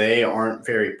why they aren't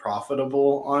very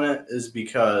profitable on it is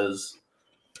because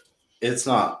it's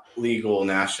not legal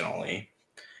nationally.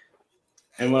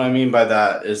 And what I mean by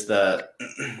that is that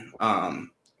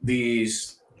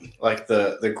these, like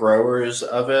the growers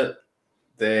of it,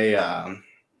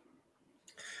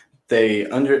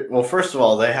 first of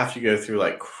all, they have to go through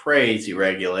like crazy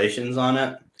regulations on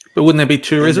it. But wouldn't there be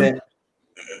tourism?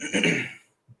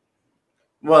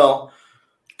 Well,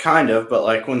 kind of, but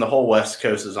like when the whole West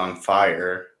Coast is on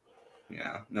fire,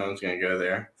 no one's going to go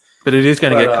there. But it is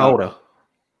going to get colder.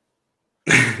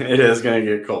 It is going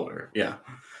to get colder, yeah.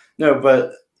 No,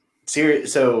 but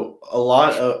so a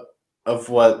lot of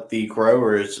what the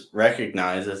growers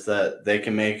recognize is that they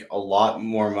can make a lot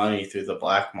more money through the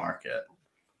black market.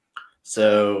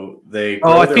 So they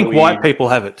grow I think white people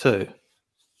have it too.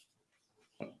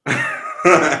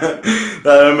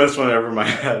 That almost went over my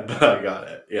head, but I got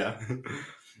it, yeah.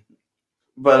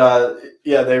 But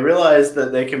they realize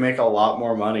that they can make a lot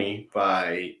more money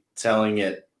by selling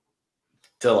it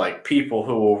to like people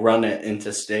who will run it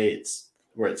into states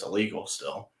where it's illegal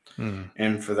still.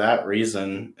 And for that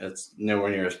reason, it's nowhere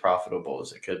near as profitable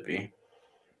as it could be.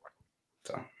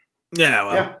 So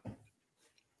no,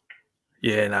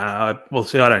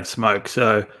 see, I don't smoke,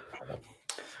 so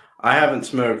I haven't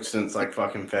smoked since like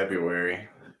fucking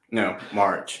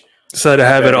March. So to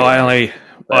have February.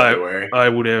 I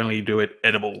would only do it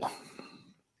edible.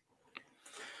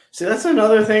 See, that's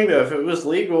another thing though. If it was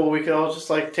legal, we could all just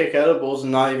like take edibles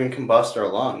and not even combust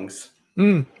our lungs.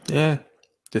 Yeah,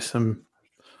 just some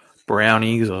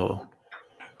brownies or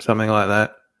something like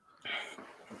that.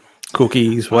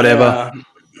 Cookies, whatever.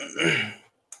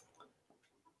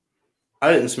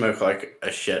 I didn't smoke like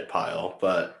a shit pile,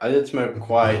 but I did smoke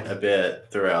quite a bit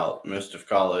throughout most of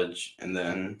college, and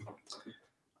then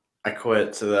I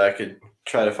quit so that I could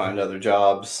try to find other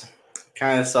jobs.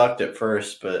 Kind of sucked at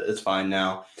first, but it's fine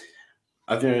now.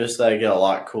 I've noticed that I get a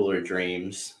lot cooler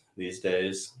dreams these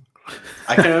days.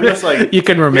 I can almost like You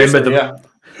can remember them. yeah.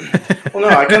 Well,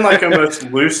 no, I can like almost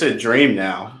lucid dream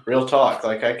now. Real talk.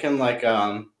 Like I can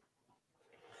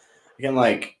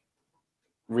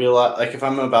realize like if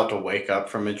I'm about to wake up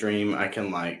from a dream, I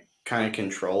can like kind of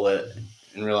control it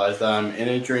and realize that I'm in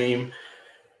a dream,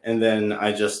 and then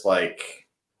I just like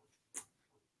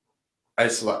I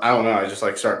don't know. I just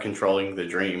like start controlling the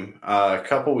dream. A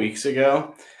couple weeks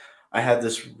ago, I had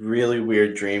this really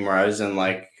weird dream where I was in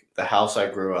like the house I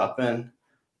grew up in,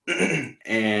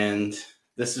 and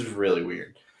this is really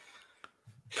weird.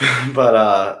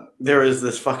 But there was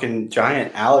this fucking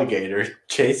giant alligator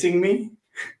chasing me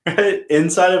right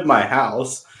inside of my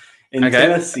house in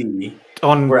Tennessee,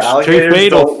 on where 2 alligators feet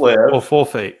don't live. or 4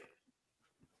 feet.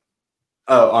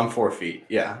 Oh, I'm 4 feet.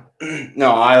 Yeah.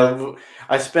 No,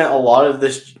 I spent a lot of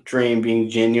this dream being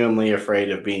genuinely afraid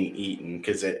of being eaten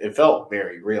because it felt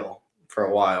very real for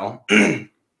a while.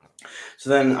 So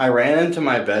then I ran into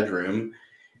my bedroom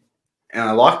and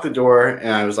I locked the door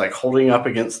and I was like holding up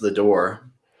against the door.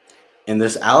 And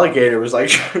this alligator was like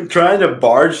trying to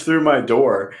barge through my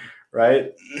door,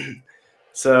 right?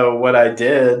 So what I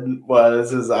did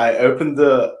is I opened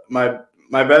my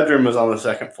bedroom was on the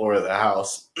second floor of the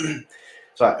house.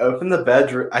 So I opened the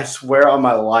bedroom. I swear on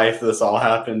my life this all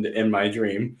happened in my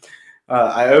dream.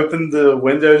 I opened the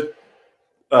window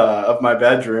of my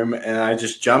bedroom and I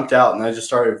just jumped out and I just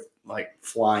started like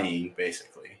flying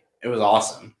basically. It was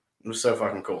awesome. It was so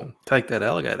fucking cool. Take that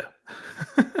alligator.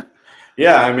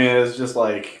 Yeah, I mean, it's just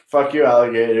like, fuck you,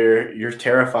 alligator. You're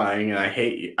terrifying, and I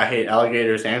hate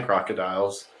alligators and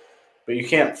crocodiles. But you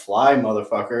can't fly,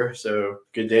 motherfucker. So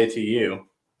good day to you.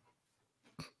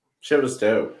 Shit was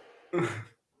dope.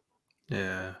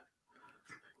 Yeah.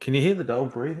 Can you hear the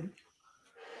dog breathing?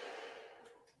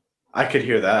 I could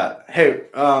hear that. Hey,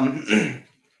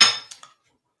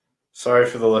 sorry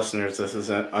for the listeners. This is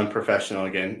unprofessional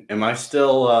again. Am I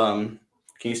still?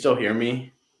 Can you still hear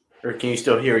me? Or can you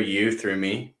still hear you through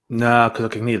me? No, because I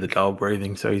can hear the dog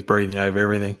breathing, so he's breathing over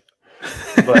everything.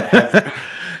 But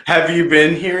have you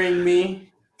been hearing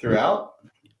me throughout?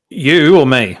 You or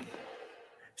me?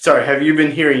 Sorry, have you been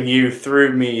hearing you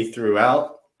through me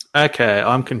throughout? Okay,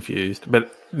 I'm confused.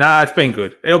 But nah, it's been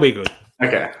good. It'll be good.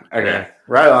 Okay. Yeah.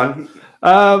 Right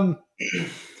on.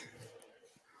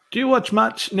 Do you watch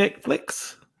much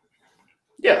Netflix?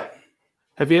 Yeah.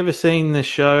 Have you ever seen the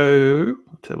show?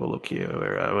 Let's have a look here.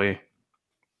 Where are we?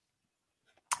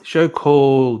 Show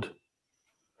called.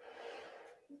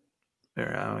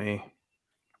 Where are we?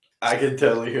 I can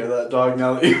totally hear that dog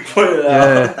now that you point it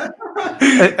out.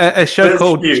 A show That's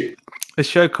called cute. a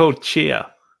show called Cheer.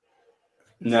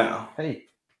 No. Hey,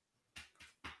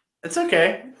 It's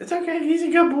okay. It's okay. He's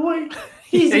a good boy.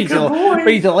 He's a good boy.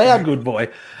 He's a loud good boy.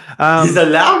 He's a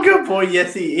loud good boy.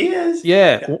 Yes, he is.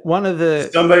 Yeah, one of the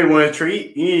Somebody want a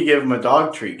treat? You need to give him a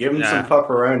dog treat. Give him some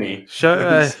pepperoni.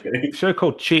 show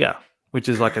called Cheer, which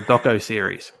is like a doco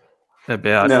series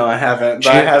about. No, I haven't.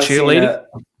 But I have seen cheerleading. it.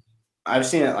 I've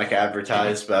seen it like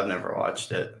advertised, but I've never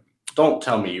watched it. Don't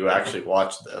tell me you actually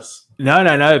watched this. No.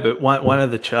 But one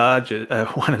of the charges,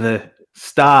 one of the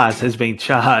stars has been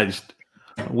charged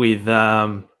with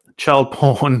child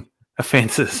porn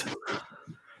offences.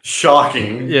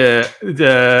 Shocking. Yeah.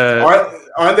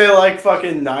 Aren't they like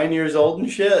fucking 9 years old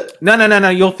and shit? No.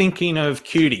 You're thinking of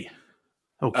Cutie.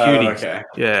 Oh, Cutie. Okay.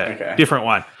 Yeah. Okay. Different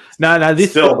one. No. This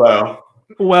still though.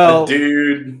 Well,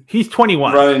 dude, he's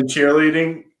 21. Running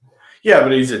cheerleading. Yeah,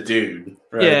 but he's a dude.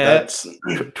 Right? Yeah. That's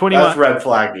 21. That's red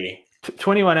flaggy.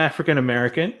 21 African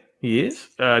American. He is.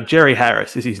 Jerry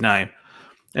Harris is his name,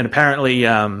 and apparently,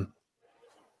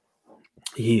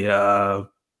 he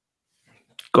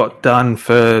got done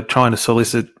for trying to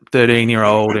solicit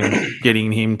 13-year-old and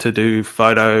getting him to do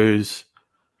photos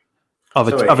of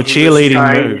a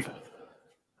cheerleading move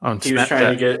on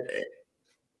Snapchat.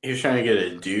 He was trying to get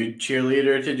a dude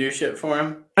cheerleader to do shit for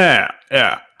him.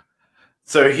 Yeah.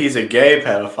 So he's a gay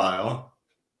pedophile.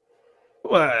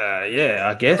 Well, yeah,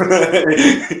 I guess.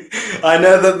 I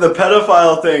know that the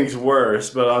pedophile thing's worse,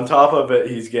 but on top of it,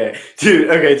 he's gay. Dude,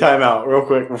 okay, time out real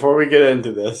quick before we get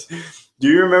into this. Do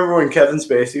you remember when Kevin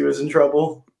Spacey was in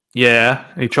trouble? Yeah,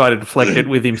 he tried to deflect it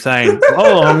with him saying,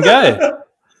 "Oh, I'm gay."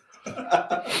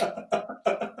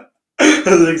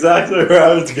 That's exactly where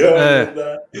I was going with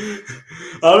that.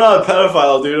 I'm not a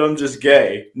pedophile, dude. I'm just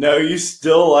gay. No, you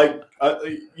still like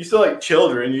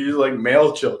children. You just like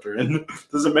male children.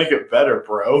 Doesn't make it better,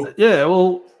 bro. Yeah,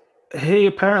 well, he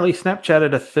apparently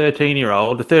Snapchatted a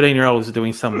 13-year-old. The 13-year-old was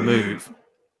doing some move,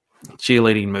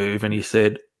 cheerleading move, and he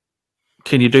said,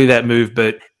 "Can you do that move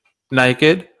but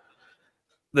naked?"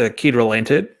 The kid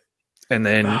relented And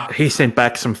then he sent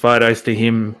back some photos to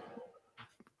him,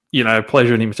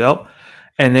 pleasuring himself.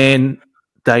 And then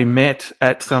they met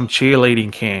at some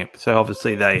cheerleading camp. So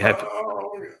obviously they have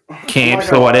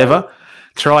camps or whatever.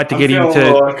 Tried to get him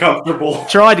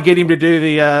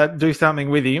to do something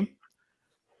with him.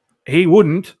 He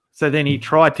wouldn't. So then he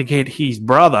tried to get his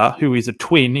brother, who is his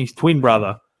twin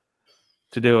brother,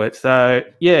 to do it. So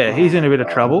yeah, he's in a bit of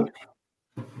trouble.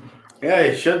 Yeah,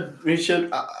 he should.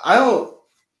 I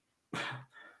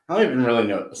don't even really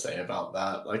know what to say about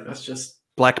that. Like, that's just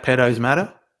Black pedos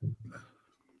matter.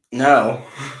 No.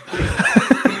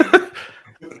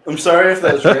 I'm sorry if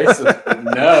that's racist. But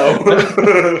no.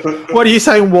 What are you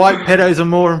saying? White pedos are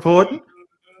more important?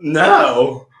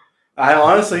 No. I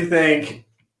honestly think.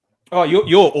 Oh,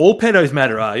 you're all pedos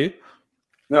matter, are you?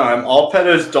 No, I'm all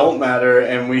pedos don't matter,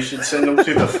 and we should send them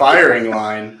to the firing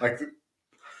line, like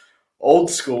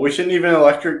old school. We shouldn't even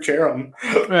electric chair them.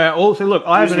 Also, look,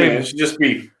 I haven't even. It should just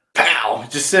be pow.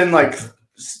 Just stand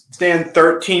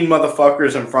 13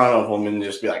 motherfuckers in front of them and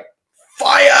just be like,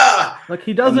 fire! Like,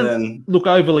 he doesn't look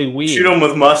overly weird. Shoot them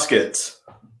with muskets.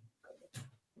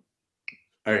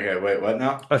 Okay, wait, what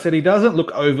now? I said he doesn't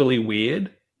look overly weird,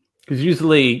 because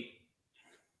usually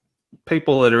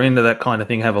people that are into that kind of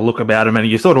thing have a look about him, and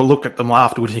you sort of look at them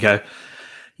afterwards and you go,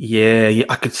 yeah,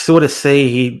 I could sort of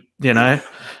see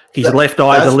his left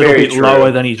eye is a little bit lower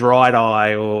than his right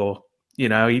eye, or, he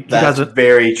doesn't. That's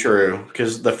very true,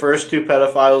 because the first two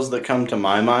pedophiles that come to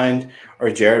my mind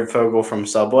are Jared Fogle from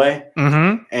Subway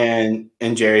and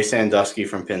Jerry Sandusky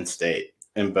from Penn State.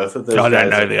 And both of those I don't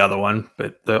know the other one,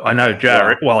 but I know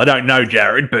Jared. Well, I don't know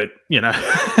Jared, but,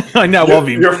 I know of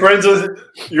him. You're friends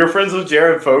with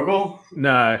Jared Fogle?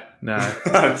 No.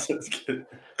 I'm just kidding.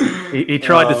 He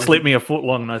tried to slip me a foot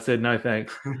long, and I said, no,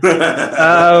 thanks.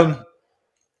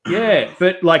 Yeah,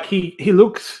 but, like, he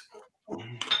looks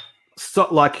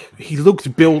he looks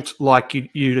built like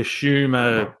you'd assume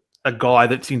a guy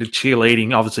that's into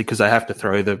cheerleading, obviously, because they have to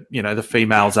throw the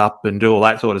females up and do all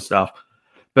that sort of stuff.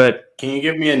 But can you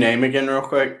give me a name again real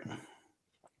quick?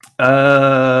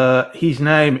 His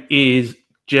name is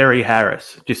Jerry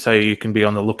Harris, just so you can be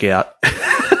on the lookout. But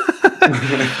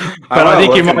I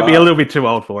think you might be a little bit too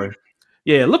old for him.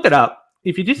 Yeah, look it up.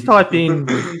 If you just type in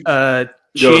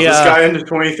Yo, is this guy into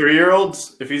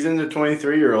 23-year-olds? If he's into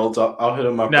 23-year-olds, I'll hit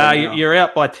him up. No, you're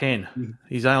out by 10.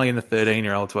 He's only in the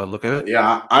 13-year-olds by the look of it.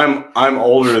 Yeah, I'm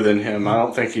older than him. I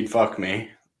don't think he'd fuck me.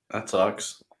 That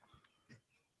sucks.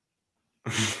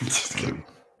 Just kidding.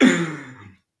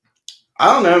 I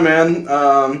don't know, man.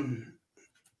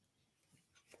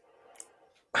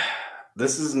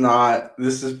 This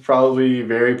is probably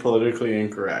very politically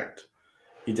incorrect.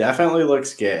 He definitely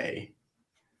looks gay.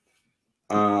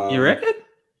 You reckon?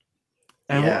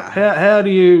 And yeah. How do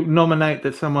you nominate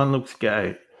that someone looks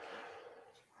gay?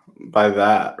 By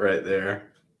that right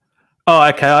there. Oh,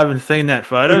 okay. I haven't seen that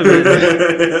photo.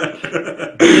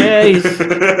 Yeah,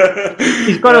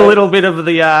 he's got a little bit of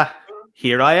the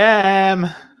here I am.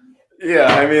 Yeah,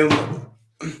 I mean,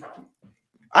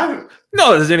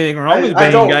 no, there's anything wrong with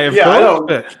being gay, of course.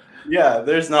 But... Yeah,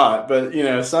 there's not. But,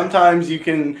 sometimes you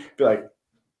can be like,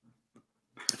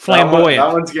 flamboyant.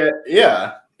 That one's gay.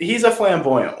 Yeah, he's a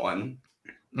flamboyant one.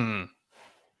 Mm.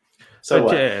 So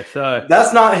what? Yeah, so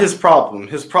that's not his problem.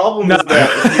 His problem is that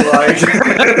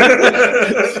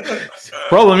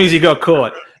problem is he got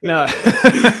caught. No.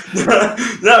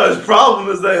 No, his problem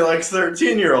is that he likes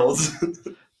 13-year-olds.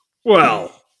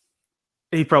 Well,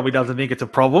 he probably doesn't think it's a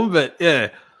problem, but yeah.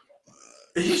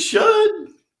 He should.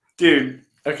 Dude,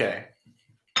 okay.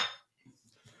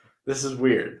 This is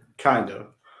weird, kind of.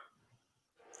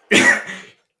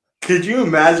 Could you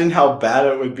imagine how bad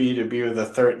it would be to be with a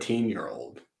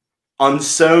 13-year-old? On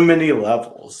so many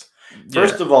levels.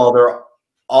 First of all, they're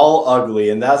all ugly,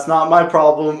 and that's not my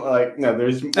problem. Like, no,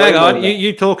 there's... Hang on,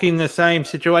 you talking the same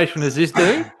situation as this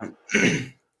dude?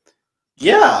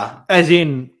 Yeah. As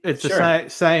in, it's the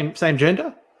same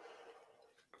gender?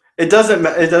 It doesn't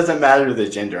matter the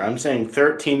gender. I'm saying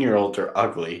 13-year-olds are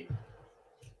ugly.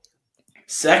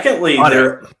 Secondly,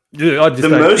 they're the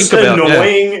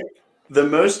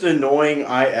most annoying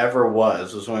I ever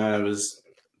was when I was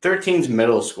 13's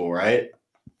middle school, right?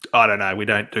 I don't know. We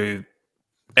don't do.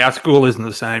 Our school isn't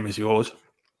the same as yours.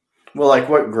 Well, like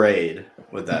what grade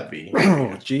would that be?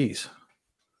 Oh, jeez.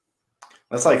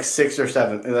 That's like 6th or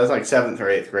 7th. That's like 7th or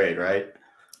 8th grade, right?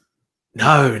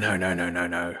 No.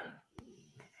 No.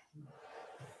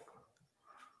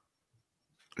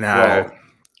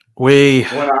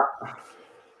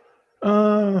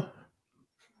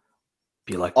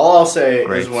 All I'll say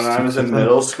is when I was in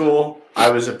middle school, I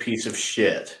was a piece of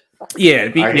shit. Yeah,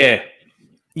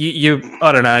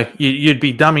 I don't know, you'd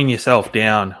be dumbing yourself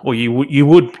down, or you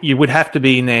would have to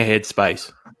be in their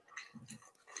headspace.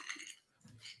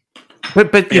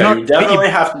 But you're Yeah, not. you definitely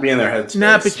have to be in their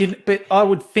headspace. No, but I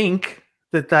would think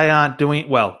that they aren't doing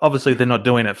well. Obviously, they're not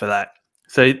doing it for that.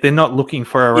 So they're not looking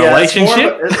for a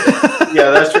relationship.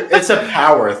 That's true. It's a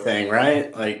power thing,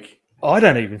 right? Like, I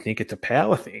don't even think it's a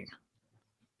power thing.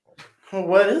 Well,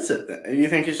 what is it then? You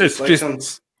think it's just some?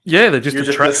 Yeah, they're just you're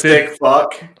attracted. Just a stick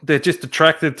fuck. They're just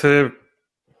attracted to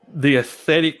the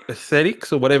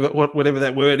aesthetics or whatever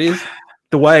that word is,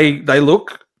 the way they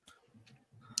look.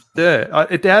 Yeah,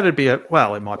 I doubt it'd be it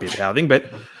might be a power thing,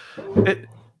 but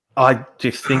I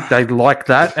just think they like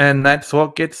that, and that's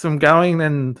what gets them going.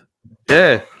 And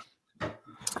yeah,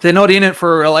 they're not in it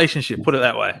for a relationship. Put it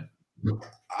that way.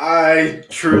 I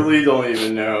truly don't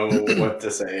even know what to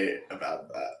say about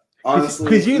that.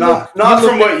 Honestly,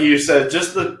 from what you said,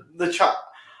 just the child.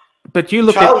 But you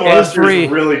look child at every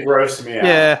really gross me out.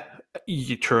 Yeah,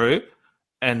 you're true,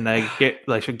 and they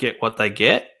should get what they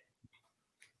get.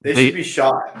 They should be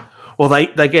shot. Well, they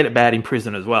get it bad in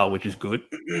prison as well, which is good.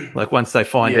 Like once they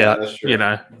find out,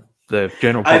 the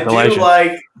general population.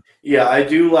 I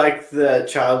do like that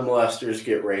child molesters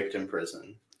get raped in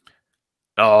prison.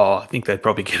 Oh, I think they'd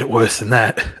probably get it worse than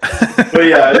that. But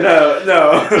yeah,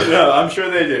 no, I'm sure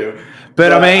they do.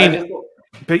 But I mean,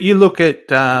 but you look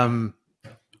at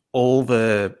all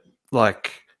the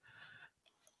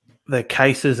the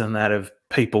cases and that of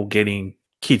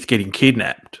kids getting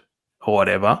kidnapped or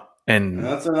whatever. And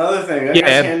that's another thing. That goes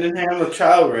hand in hand with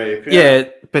child rape. Yeah,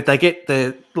 but they get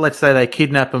let's say they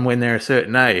kidnap them when they're a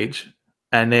certain age,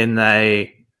 and then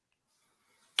they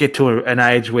get to an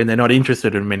age when they're not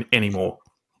interested in them anymore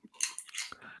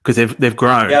because they've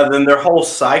grown. Yeah, then their whole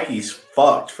psyche's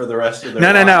fucked for the rest of their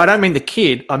life. No, I don't mean the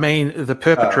kid. I mean the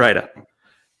perpetrator.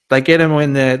 They get them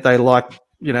when they like,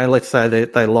 let's say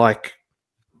they like,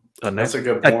 I don't know, that's a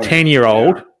good point. A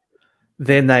 10-year-old. Yeah.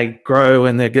 Then they grow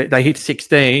and they hit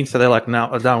 16, so they're like, no,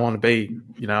 I don't want to be,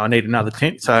 I need another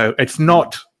 10. So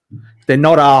they're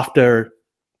not after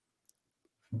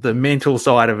the mental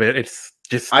side of it. It's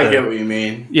just I get what you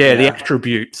mean. Yeah, the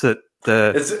attributes that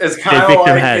it's kind of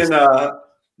like has.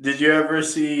 Did you ever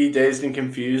see Dazed and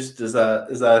Confused? Is that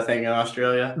a thing in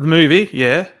Australia? The movie,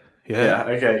 yeah.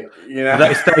 Okay,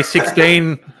 they stay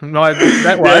 16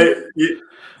 that way.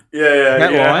 Yeah.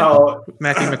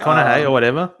 Matthew McConaughey or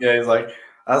whatever. Yeah, he's like,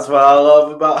 that's what I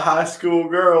love about high school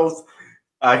girls.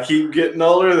 I keep getting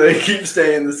older, they keep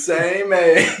staying the same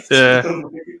age. Yeah.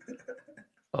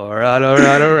 All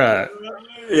right.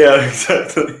 Yeah,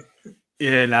 exactly.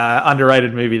 Yeah,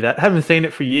 underrated movie. That haven't seen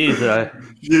it for years though.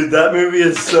 Dude, that movie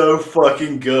is so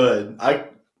fucking good.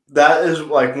 That is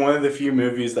like one of the few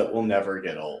movies that will never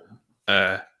get old.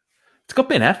 It's got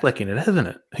Ben Affleck in it, hasn't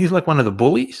it? He's like one of the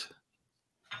bullies.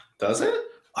 Does it?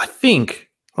 I think.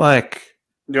 Do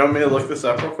you want me to look this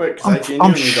up real quick?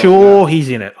 I'm sure he's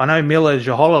in it. I know Mila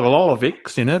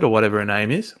Jovovich's in it, or whatever her name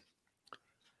is.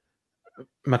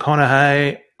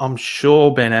 McConaughey. I'm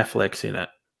sure Ben Affleck's in it.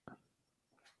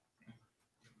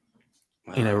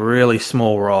 In a really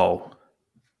small role.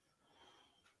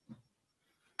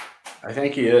 I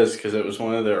think he is, because it was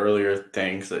one of the earlier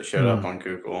things that showed up on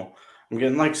Google. I'm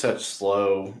getting such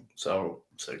slow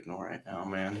signal right now,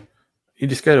 man. You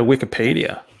just go to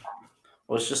Wikipedia.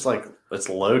 Well, it's just it's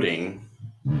loading.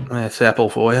 That's Apple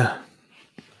for you.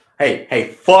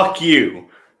 Hey, fuck you.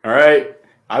 All right?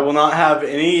 I will not have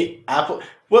any Apple.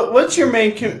 What's your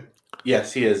main...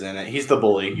 Yes, he is in it. He's the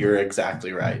bully. You're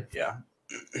exactly right. Yeah.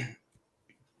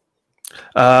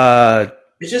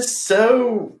 It's just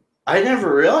so... I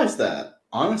never realized that.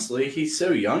 Honestly, he's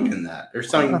so young in that. Or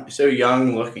so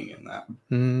young looking in that.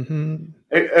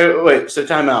 Mm-hmm. Wait, so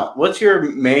time out. What's your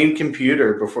main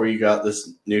computer before you got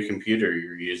this new computer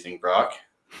you're using, Brock?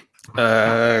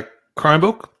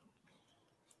 Chromebook.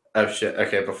 Oh, shit.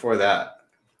 Okay, before that.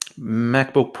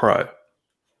 MacBook Pro.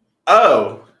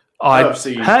 Oh. I'd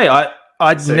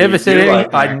never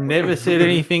said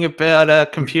anything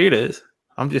about computers.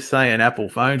 I'm just saying Apple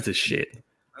phones are shit.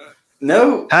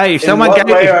 No. Hey, if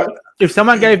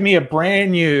someone gave me a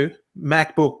brand new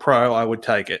MacBook Pro, I would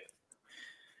take it.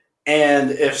 And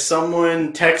if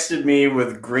someone texted me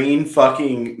with green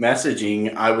fucking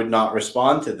messaging, I would not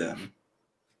respond to them.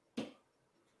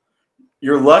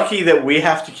 You're lucky that we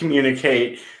have to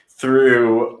communicate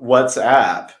through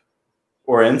WhatsApp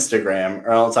or Instagram, or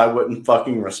else I wouldn't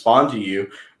fucking respond to you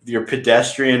with your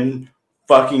pedestrian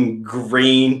fucking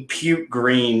puke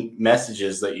green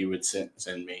messages that you would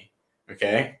send me.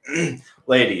 Okay?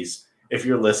 Ladies, if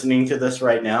you're listening to this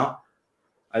right now,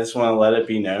 I just want to let it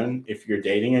be known, if you're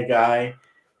dating a guy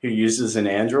who uses an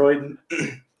Android,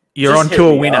 You're Just on hit to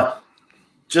a me winner. up.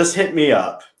 Just hit me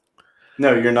up.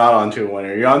 No, you're not onto a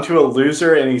winner. You're onto a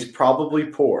loser, and he's probably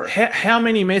poor. How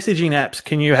many messaging apps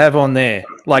can you have on there?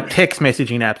 Like text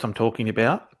messaging apps I'm talking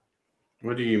about.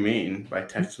 What do you mean by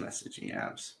text messaging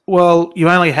apps? Well, you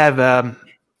only have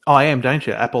IM, don't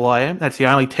you? Apple IM. That's the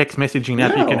only text messaging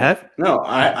app you can have. No,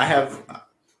 I have.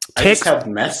 I just have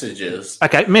messages.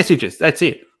 Okay, messages. That's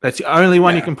it. That's the only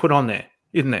one you can put on there,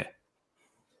 isn't there?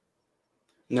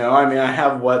 No, I mean I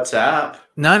have WhatsApp.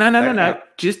 No.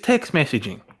 Just text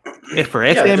messaging. For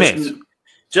SMS.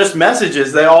 Just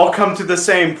messages. They all come to the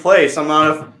same place. I'm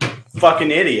not a fucking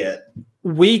idiot.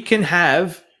 We can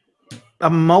have a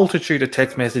multitude of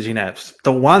text messaging apps.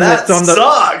 The one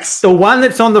sucks. The one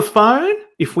that's on the phone.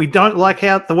 If we don't like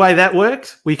how the way that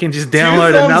works, we can just download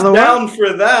another down one.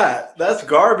 For that. That's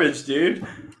garbage, dude.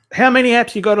 How many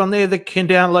apps you got on there that can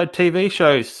download TV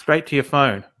shows straight to your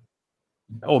phone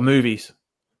or movies?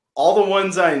 All the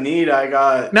ones I need, I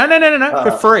got. No.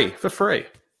 For free.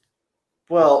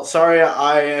 Well, sorry,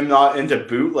 I am not into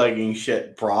bootlegging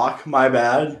shit, Brock. My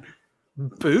bad.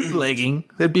 Bootlegging?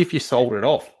 That'd be if you sold it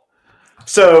off.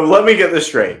 So let me get this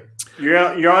straight. You're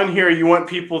on here. You want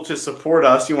people to support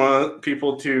us. You want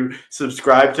people to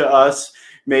subscribe to us.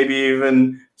 Maybe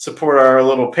even support our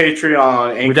little Patreon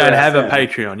on Anchor. We don't have FM. a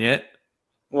Patreon yet.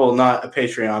 Well, not a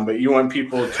Patreon, but you want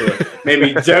people to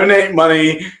maybe donate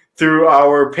money through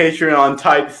our Patreon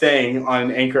type thing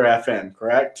on Anchor FM,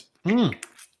 correct?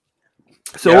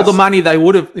 So all the money they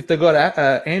would have, if they got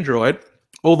Android,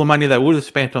 all the money they would have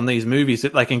spent on these movies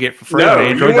that they can get for free on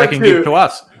Android, they can give to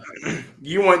us.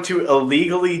 You want to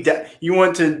illegally,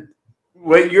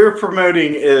 what you're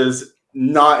promoting is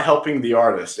not helping the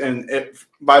artist. And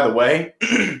by the way,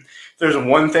 there's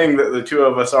one thing that the two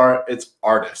of us are, it's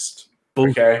artists.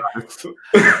 Okay.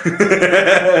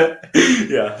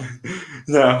 Yeah.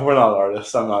 No, we're not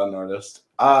artists. I'm not an artist.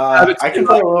 I can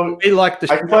play a little. I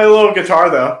can play a little guitar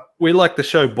though. We like the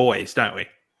show Boys, don't we?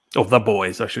 Or The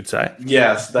Boys, I should say.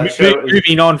 Yes, that show.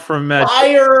 Moving on from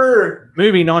fire.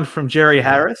 Moving on from Jerry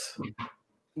Harris.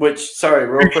 Which, sorry,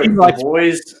 real quick, The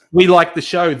Boys. We like the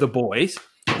show The Boys.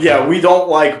 Yeah, we don't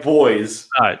like boys.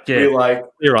 Yeah, we like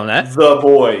clear on that. The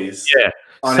Boys. Yeah,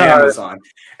 on Amazon.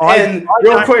 And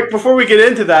real quick, before we get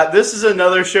into that, this is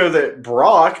another show that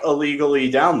Brock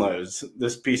illegally downloads.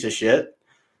 This piece of shit.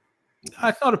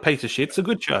 It's not a piece of shit. It's a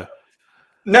good show.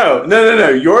 No.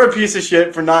 You're a piece of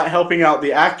shit for not helping out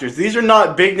the actors. These are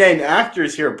not big name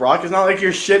actors here, Brock. It's not like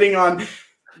you're shitting on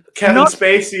Kevin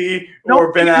Spacey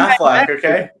or Ben Affleck,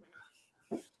 okay?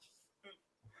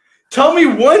 Tell me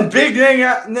one big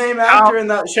name actor in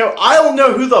that show. I don't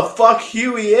know who the fuck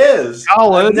Huey is.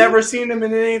 I've never seen him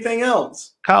in anything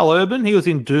else. Carl Urban, he was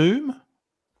in Doom.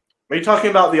 Are you talking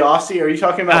about the Aussie? Are you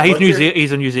talking about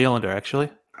he's a New Zealander,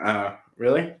 actually.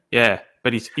 Really? Yeah,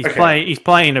 but he's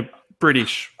playing a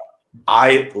British.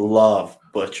 I love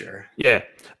Butcher. Yeah.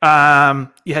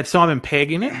 You had Simon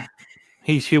Pegg in it.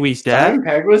 He's Huey's dad. Simon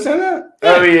Pegg was in it?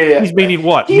 Yeah. Oh, yeah. He's been in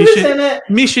what? He was in it.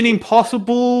 Mission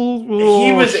Impossible?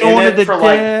 He was Shaun in it for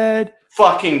Dead. like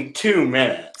fucking 2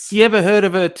 minutes. You ever heard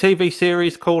of a TV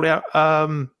series called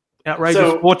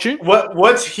Outrageous Fortune?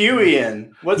 What's Huey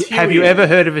in? Have you ever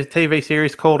heard of a TV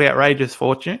series called Outrageous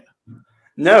Fortune?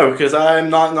 No, because I'm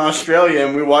not in Australia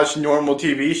and we watch normal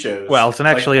TV shows. Well, it's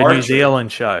actually a New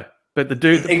Zealand show. But the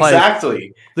dude that plays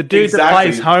that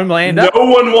plays Homelander. No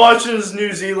one watches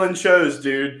New Zealand shows,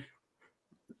 dude.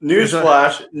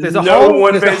 Newsflash. There's a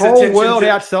whole world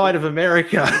outside of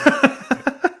America.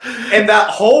 And that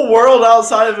whole world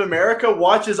outside of America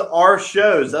watches our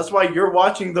shows. That's why you're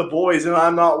watching The Boys and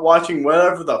I'm not watching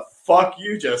whatever the fuck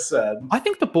you just said. I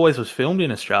think The Boys was filmed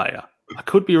in Australia. I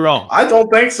could be wrong. I don't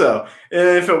think so.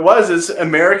 And if it was, it's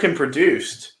American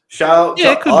produced. Shout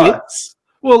out to us.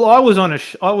 Well, I was on a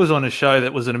show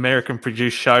that was an American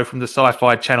produced show from the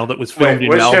Sci-Fi Channel that was filmed in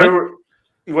Melbourne.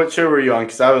 What show were you on?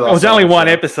 Because I was only one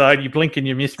episode. You blink and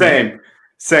you miss me.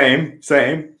 Same.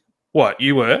 What,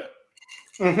 you were?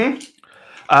 Mm-hmm.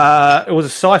 It was a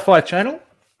Sci-Fi Channel.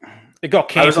 It got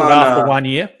cancelled after 1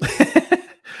 year.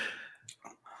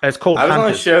 It's called I was Hunters.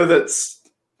 on a show that's...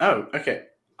 Oh, okay.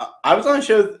 I was on a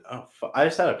show... I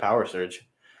just had a power surge.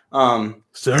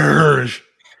 Surge.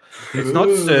 It's not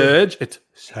Surge. It's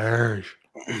Surge.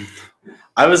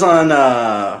 I was on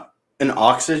an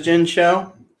Oxygen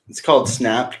show. It's called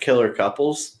Snapped Killer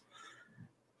Couples.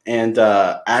 And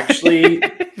actually...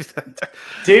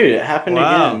 dude, it happened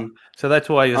again. So that's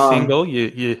why you're single.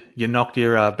 You knocked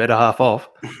your better half off.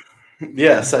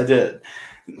 Yes, I did.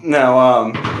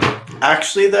 No,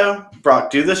 actually though, Brock,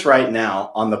 do this right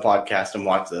now on the podcast and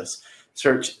watch this.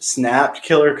 Search Snapped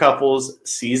Killer Couples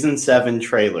Season 7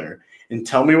 trailer. and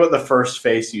tell me what the first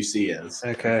face you see is.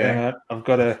 Okay. Hang on. I've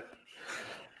got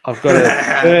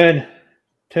to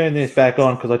turn this back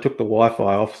on because I took the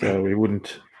Wi-Fi off, so we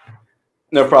wouldn't.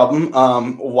 No problem.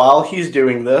 While he's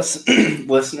doing this,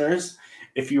 listeners,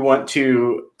 if you want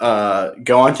to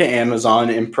go onto Amazon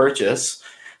and purchase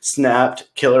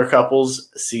Snapped Killer Couples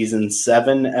Season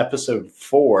 7, Episode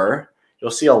 4,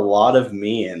 you'll see a lot of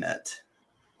me in it.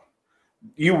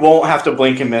 You won't have to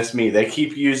blink and miss me. They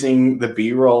keep using the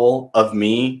B-roll of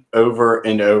me over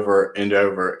and over and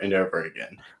over and over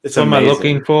again. It's what amazing. am I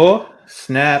looking for?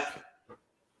 Snap.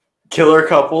 Killer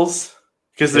Couples.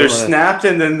 Because there's Snapped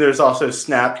and then there's also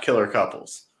Snapped Killer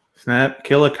Couples. Snap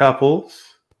Killer Couples.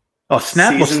 Oh,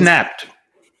 Snap or Snapped?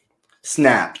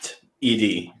 Snapped.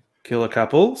 ED. Killer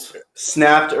Couples.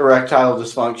 Snapped Erectile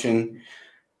Dysfunction.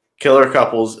 Killer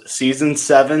Couples. Season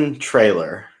 7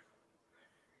 trailer.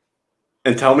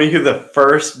 And tell me who the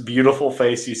first beautiful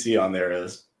face you see on there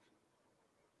is.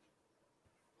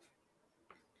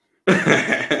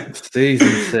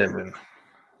 Season 7.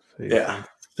 Yeah.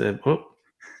 7. Oh.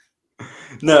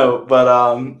 No, but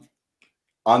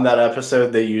on that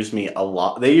episode, they use me a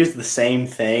lot. They use the same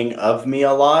thing of me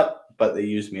a lot, but they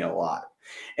use me a lot.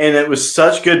 And it was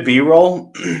such good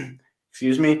B-roll,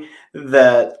 excuse me,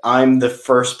 that I'm the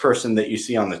first person that you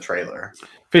see on the trailer.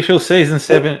 Official Season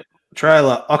 7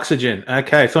 trailer, Oxygen.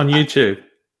 Okay, it's on YouTube.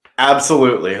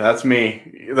 Absolutely. That's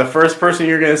me. The first person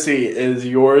you're going to see is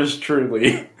yours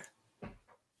truly.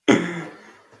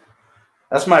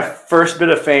 That's my first bit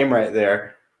of fame right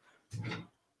there.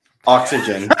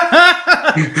 Oxygen.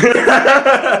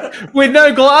 With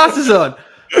no glasses on.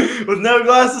 With no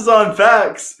glasses on,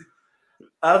 facts.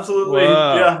 Absolutely.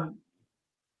 Wow. Yeah.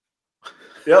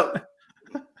 Yep.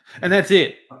 And that's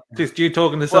it. Just you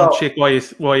talking to some chick while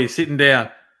you're sitting down.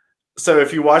 So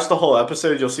if you watch the whole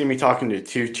episode, you'll see me talking to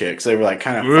two chicks. They were like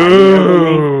kind of fighting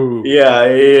over me.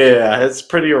 Yeah. It's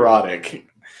pretty erotic.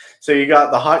 So you got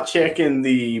the hot chick in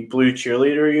the blue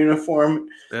cheerleader uniform.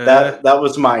 That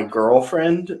was my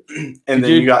girlfriend. And then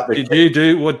you got the. Did you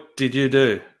do what? Did you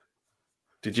do?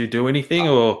 Did you do anything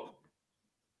or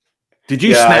did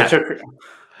you snap? I took her.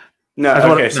 No.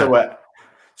 Okay.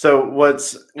 So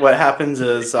what happens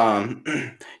is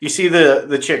you see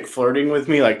the chick flirting with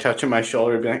me, like touching my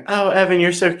shoulder, being like, "Oh, Evan,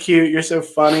 you're so cute. You're so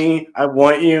funny. I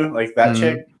want you." Like that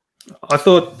chick. I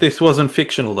thought this wasn't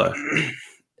fictional though.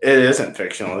 It isn't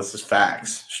fictional. This is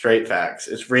facts, straight facts.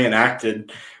 It's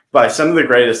reenacted by some of the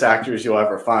greatest actors you'll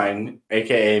ever find,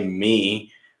 aka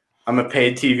me. I'm a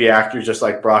paid TV actor just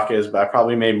like Brock is, but I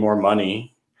probably made more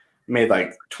money. Made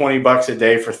like $20 a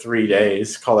day for 3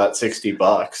 days. Call that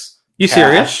 $60. You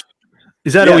serious?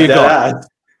 Is that all you got?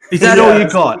 Is that all you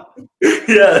got?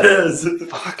 Yeah, it is.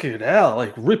 Fucking hell!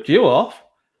 Like ripped you off.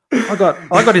 I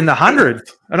got in the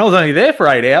hundreds, and I was only there for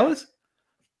 8 hours.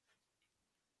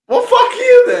 Well, fuck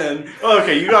you then.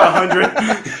 Okay, you got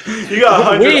 100. You got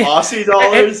 100 Aussie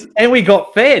dollars, and we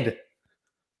got fed.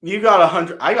 You got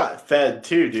 100. I got fed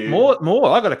too, dude. More.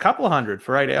 I got a couple of hundred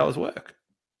for 8 hours work.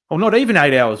 Well, not even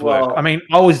 8 hours work. I mean,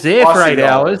 I was there for 8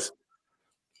 hours.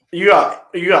 You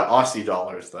got Aussie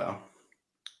dollars though.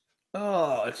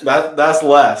 Oh, that's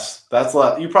less. That's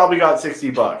less. You probably got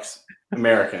 $60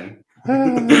 American.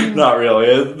 Not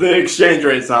really. The exchange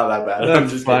rate's not that bad.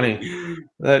 That's just funny. Kidding.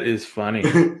 That is funny.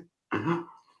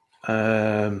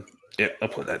 Yeah, I'll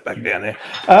put that back down there.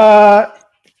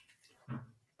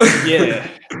 Yeah.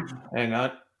 Hang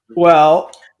on.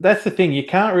 Well, that's the thing. You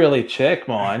can't really check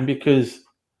mine because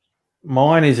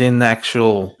mine is in the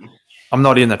actual. I'm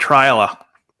not in the trailer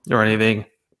or anything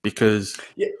because.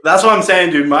 Yeah, that's what I'm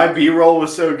saying, dude. My B-roll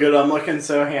was so good. I'm looking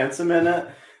so handsome in it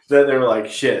that they were like,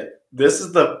 "Shit, this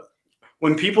is the."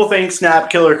 When people think Snap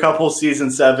Killer Couple Season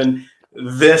 7,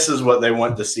 this is what they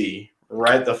want to see.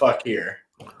 Right the fuck here.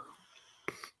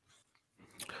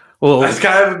 Well, that's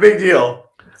kind of a big deal.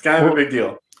 It's kind of a big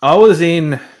deal. I was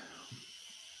in...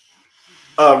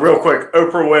 real quick,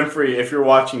 Oprah Winfrey, if you're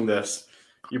watching this,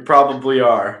 you probably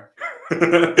are.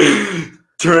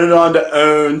 Turn it on to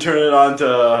OWN. Turn it on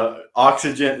to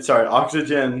Oxygen. Sorry,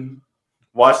 Oxygen.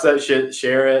 Watch that shit.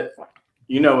 Share it.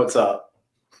 You know what's up.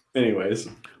 Anyways.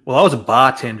 Well, I was a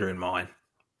bartender in mine.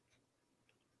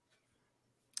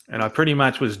 And I pretty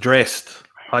much was dressed.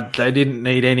 They didn't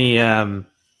need any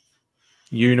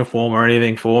uniform or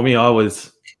anything for me. I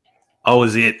was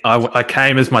it. I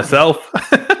came as myself.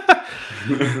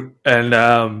 And,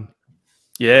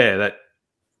 that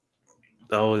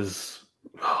was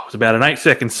about an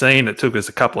 8-second scene. It took us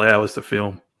a couple of hours to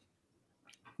film.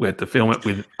 We had to film it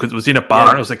because it was in a bar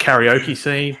and it was a karaoke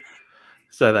scene.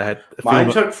 So they had. Mine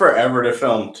took forever to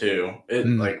film too. It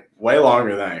like way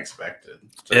longer than I expected.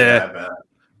 So yeah.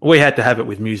 We had to have it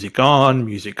with music on,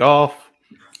 music off,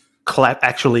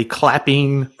 actually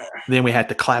clapping. Then we had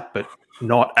to clap but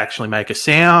not actually make a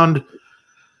sound.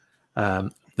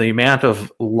 The amount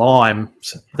of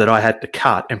limes that I had to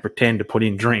cut and pretend to put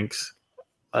in drinks,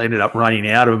 I ended up running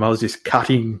out of them. I was just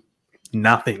cutting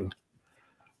nothing.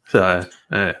 So,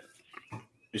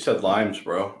 You said limes,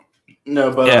 bro.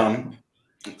 No, but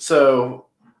so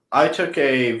I took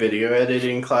a video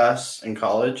editing class in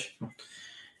college,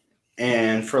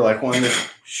 and for like one of the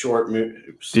short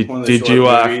movies. Did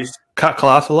you cut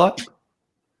class a lot?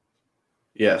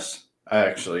 Yes, I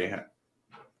actually.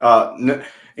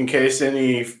 In case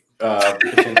any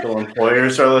potential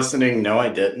employers are listening, no, I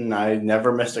didn't. I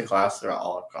never missed a class throughout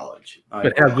all of college.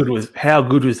 But how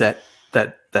good was that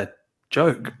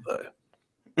joke though?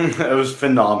 It was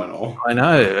phenomenal. I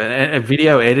know. A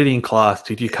video editing class.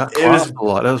 Did you cut class a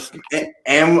lot?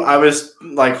 And I was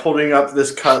like holding up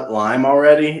this cut lime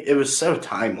already. It was so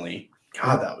timely.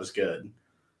 God, that was good.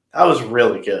 That was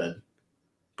really good.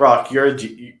 Brock,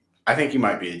 I think you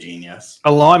might be a genius.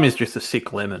 A lime is just a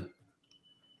sick lemon.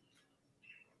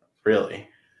 Really?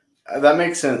 That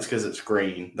makes sense because it's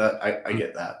green. That I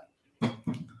get that.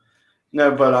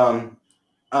 No, but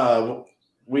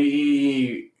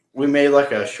we made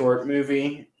like a short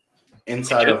movie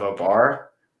inside of a bar.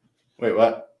 Wait,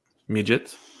 what?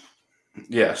 Midgets?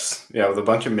 Yes. Yeah, with a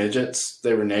bunch of midgets.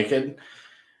 They were naked.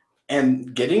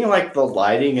 And getting like the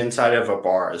lighting inside of a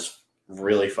bar is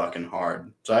really fucking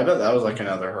hard. So I bet that was like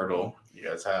another hurdle you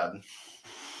guys had.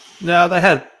 No, they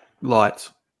had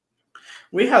lights.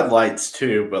 We had lights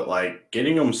too, but like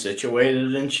getting them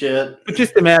situated and shit. But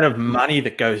just the amount of money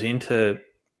that goes into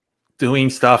doing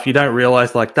stuff, you don't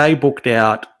realize. Like they booked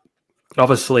out,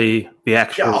 obviously the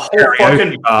actual whole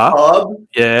fucking bar. Pub.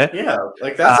 Yeah,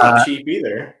 like that's not cheap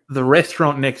either. The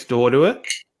restaurant next door to it,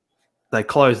 they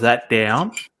closed that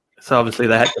down. So obviously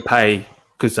they had to pay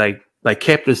because they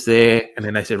kept us there, and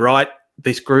then they said, right,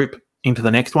 this group into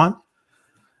the next one.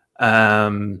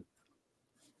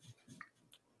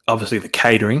 Obviously the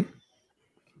catering,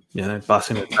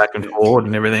 busing it back and forward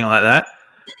and everything like that.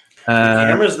 The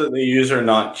cameras that they use are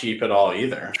not cheap at all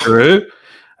either. True.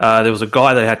 There was a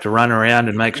guy that had to run around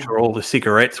and make sure all the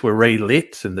cigarettes were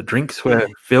relit and the drinks were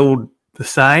filled the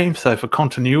same. So for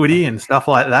continuity and stuff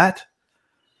like that.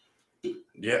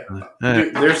 Yeah.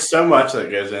 Dude, there's so much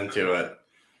that goes into it.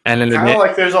 And then kind of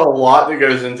like there's a lot that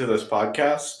goes into this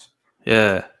podcast.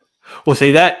 Yeah. Well,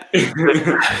 see that I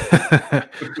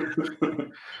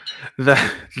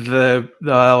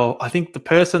think the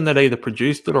person that either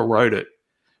produced it or wrote it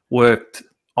worked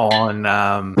on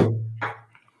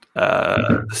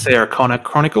the Sarah Connor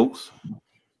Chronicles.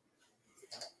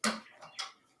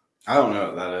 I don't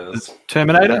know what that is.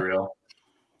 Terminator. Real.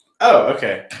 Oh,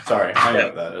 okay. Sorry, I know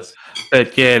what that is.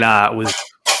 But yeah, it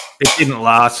didn't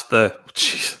last.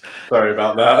 Sorry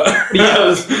about that.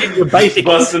 You're basically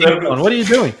busting on. What are you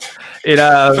doing?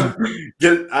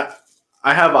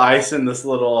 I have ice in this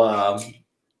little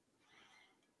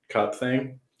cup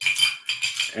thing,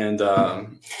 and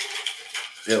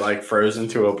it like froze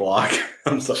into a block.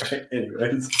 I'm sorry.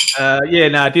 Anyways.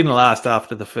 It didn't last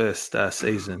after the first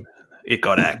season. It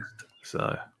got axed.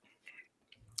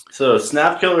 So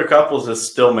Snap Killer Couples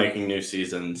is still making new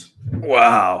seasons.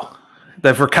 Wow.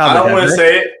 They've recovered. I don't want to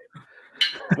say it.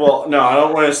 Well, no, I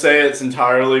don't want to say it's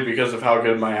entirely because of how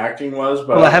good my acting was,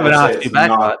 but I haven't asked you back.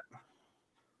 But...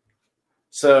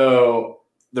 So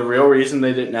the real reason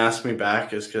they didn't ask me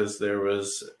back is because there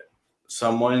was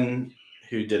someone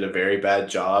who did a very bad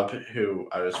job who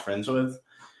I was friends with,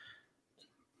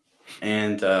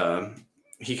 and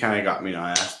he kind of got me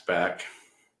not asked back.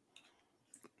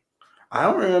 I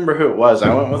don't remember who it was.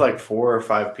 I went with like 4 or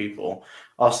 5 people.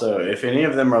 Also, if any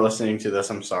of them are listening to this,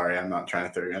 I'm sorry. I'm not trying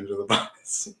to throw you under the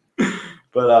bus.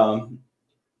 But,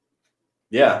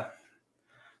 yeah.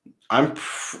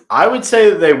 I would say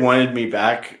that they wanted me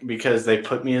back because they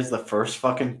put me as the first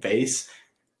fucking face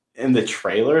in the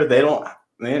trailer. They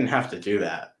didn't have to do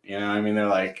that. You know what I mean? They're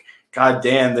like, God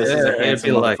damn, this is a handsome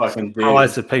motherfucking dude.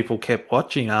 Surprised that people kept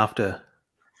watching after.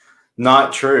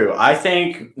 Not true. I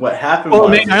think what happened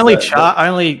only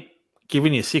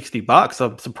giving you $60.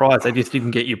 I'm surprised they just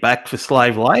didn't get you back for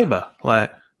slave labor.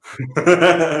 Like,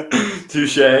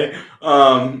 touche.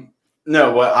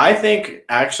 No, what I think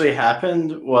actually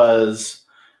happened was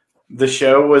the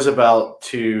show was about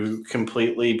to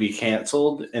completely be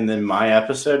canceled, and then my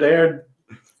episode aired,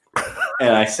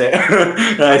 and I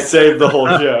saved the whole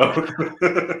show.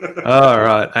 Oh,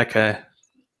 right. Okay.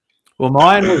 Well,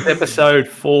 mine was episode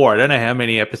 4. I don't know how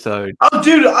many episodes. Oh,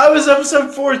 dude, I was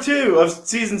episode 4 too of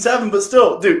season 7, but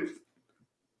still, dude.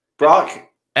 Brock.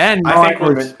 And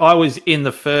I was in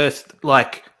the first,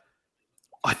 like,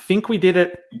 think we did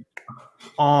it.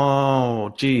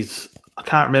 Oh, geez, I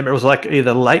can't remember. It was like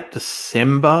either late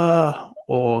December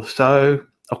or so,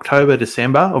 October,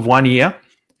 December of one year.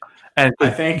 And I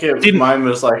think mine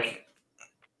was like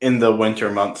in the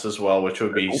winter months as well, which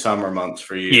would be summer months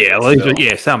for you.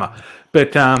 Yeah, summer.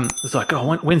 But it's like,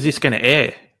 oh, when's this going to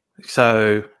air?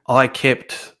 So I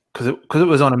kept, because it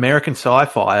was on American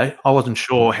Sci-Fi, I wasn't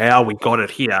sure how we got it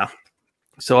here.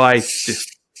 So I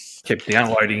just kept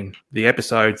downloading the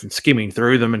episodes and skimming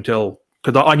through them because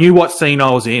I knew what scene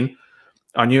I was in.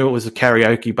 I knew it was a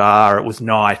karaoke bar. It was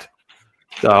night.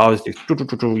 So I was just,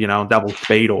 double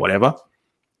speed or whatever.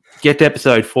 Get to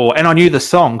episode 4. And I knew the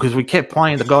song because we kept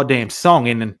playing the goddamn song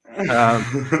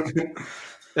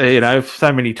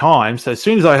so many times. So as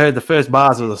soon as I heard the first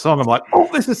bars of the song, I'm like, oh,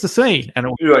 this is the scene. And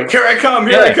you're like, here I come.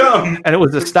 And it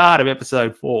was the start of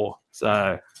episode 4.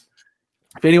 So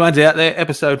if anyone's out there,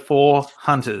 episode 4,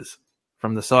 Hunters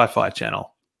from the Sci-Fi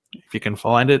Channel. If you can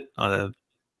find it,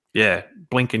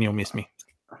 blink and you'll miss me.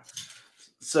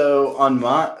 So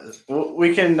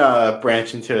we can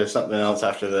branch into something else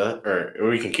after that, or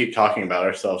we can keep talking about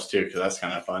ourselves too, because that's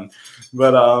kind of fun.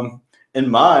 But in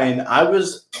mine, I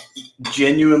was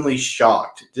genuinely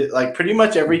shocked. Like pretty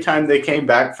much every time they came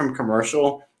back from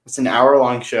commercial, it's an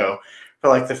hour-long show. For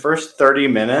like the first 30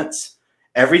 minutes,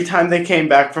 every time they came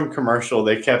back from commercial,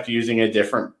 they kept using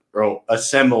a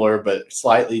similar but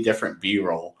slightly different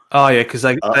B-roll. Oh, yeah, because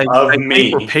they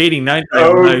keep repeating, don't they,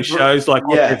 on those shows, like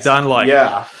what they've done,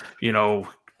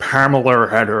 Pamela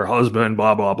had her husband,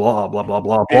 blah, blah, blah, blah, blah,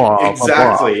 blah, blah.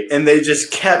 Exactly. Blah, blah. And they just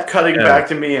kept cutting back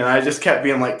to me, and I just kept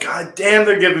being like, God damn,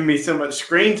 they're giving me so much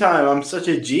screen time. I'm such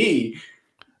a G.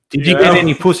 Did you get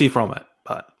any pussy from it?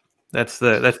 But that's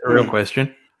the real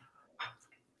question.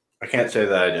 I can't say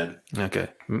that I did. Okay.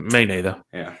 Me neither.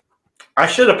 Yeah. I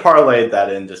should have parlayed that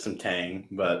into some tang,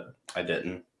 but I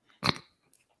didn't.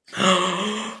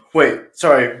 Wait,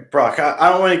 sorry, Brock. I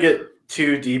don't want to get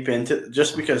too deep into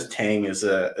just because tang is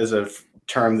a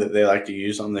term that they like to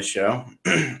use on the show.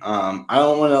 I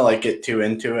don't want to get too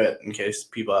into it in case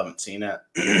people haven't seen it.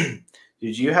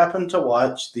 Did you happen to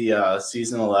watch the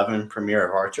season 11 premiere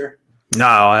of Archer? No,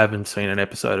 I haven't seen an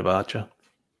episode of Archer.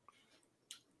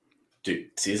 Dude,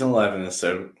 season 11 is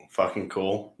so fucking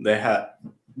cool.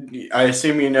 I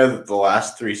assume you know that the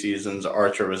last 3 seasons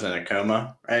Archer was in a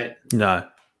coma, right? No.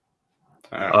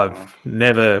 I've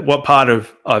never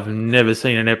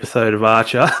seen an episode of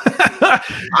Archer.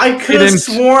 I could have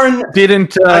sworn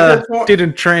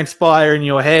didn't transpire in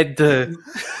your head to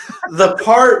the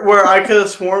part where I could have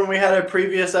sworn we had a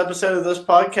previous episode of this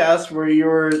podcast where you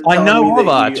were. I know of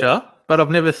Archer, but I've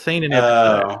never seen an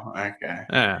episode. Oh, okay.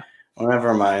 Yeah. Well,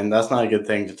 never mind. That's not a good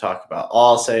thing to talk about.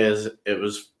 All I'll say is it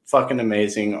was fucking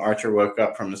amazing. Archer woke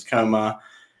up from his coma.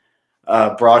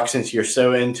 Brock, since you're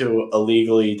so into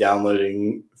illegally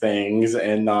downloading things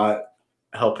and not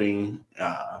helping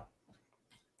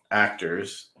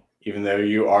actors, even though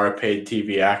you are a paid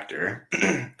TV actor,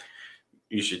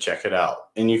 you should check it out.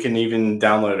 And you can even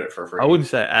download it for free. I wouldn't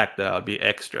say actor. I'd be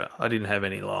extra. I didn't have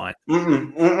any line.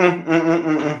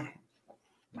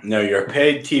 No, you're a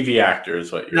paid TV actor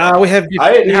is what you're. No, we have.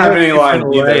 I didn't have any line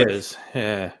either.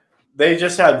 Yeah. They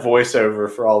just had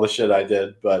voiceover for all the shit I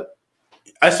did, but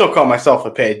I still call myself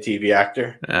a paid TV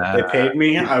actor. They paid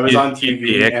me. I was on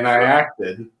TV and I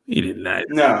acted. You didn't act.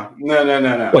 No.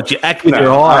 What, you act with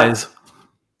your eyes?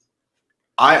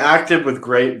 I acted with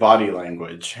great body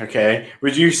language, okay?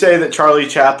 Would you say that Charlie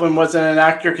Chaplin wasn't an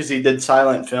actor because he did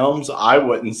silent films? I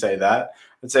wouldn't say that.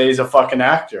 I'd say he's a fucking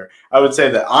actor. I would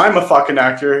say that I'm a fucking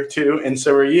actor too, and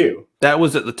so are you. That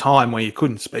was at the time where you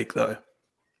couldn't speak, though.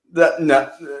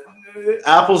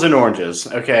 Apples and oranges,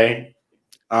 okay?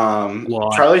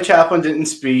 Charlie Chaplin didn't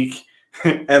speak,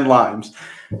 and limes.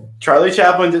 Charlie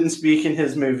Chaplin didn't speak in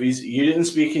his movies. You didn't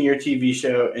speak in your TV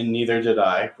show, and neither did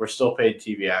I. We're still paid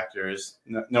TV actors.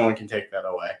 No one can take that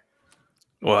away.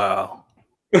 Wow.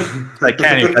 They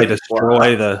can't even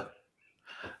destroy the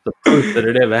proof that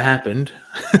it ever happened.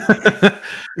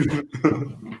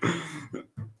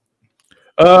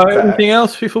 Anything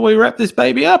else before we wrap this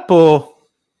baby up, or?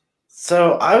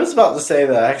 So I was about to say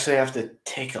that I actually have to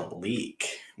take a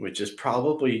leak, which is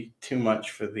probably too much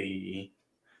for the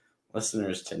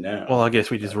listeners to know. Well, I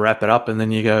guess we just wrap it up and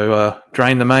then you go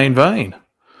drain the main vein.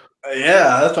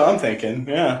 Yeah, that's what I'm thinking.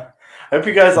 Yeah. I hope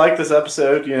you guys liked this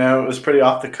episode. You know, it was pretty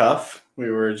off the cuff. We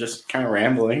were just kind of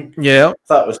rambling. Yeah. I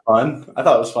thought it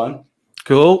was fun.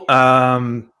 Cool.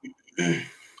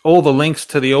 All the links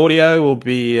to the audio will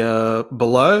be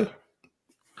below.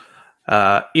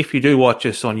 If you do watch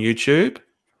us on YouTube,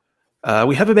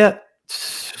 we have about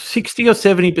 60 or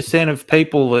 70% of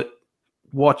people that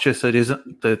watch us that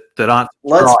isn't that aren't.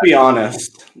 Let's be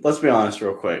honest. Let's be honest,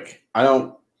 real quick.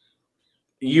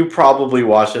 You probably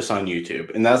watch us on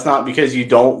YouTube, and that's not because you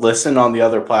don't listen on the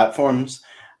other platforms.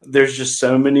 There's just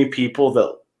so many people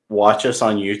that watch us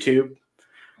on YouTube.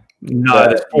 No,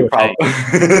 that's probably.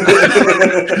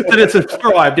 But it's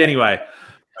subscribed anyway.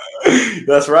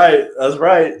 That's right. That's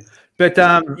right. But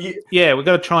yeah, we've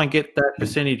got to try and get that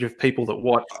percentage of people that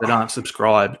watch that aren't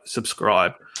subscribe,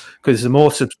 because the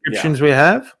more subscriptions we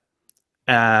have,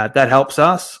 that helps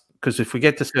us. Because if we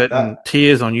get to certain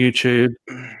tiers on YouTube,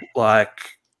 like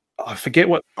I forget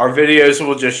what our videos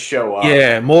will just show up.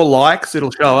 Yeah, more likes,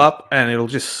 it'll show up, and it'll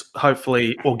just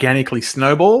hopefully organically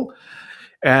snowball.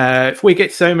 If we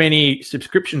get so many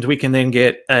subscriptions, we can then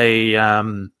get a. We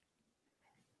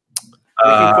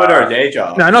can quit our day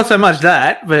job. No, not so much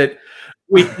that, but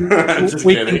we can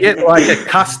get like a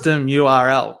custom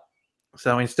URL.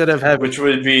 So instead of having which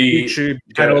would be YouTube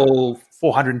channel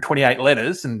 428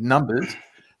 letters and numbers,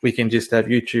 we can just have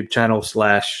YouTube channel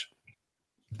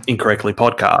 / incorrectly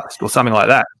podcast or something like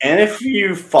that. And if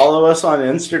you follow us on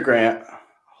Instagram,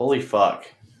 holy fuck!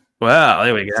 Wow,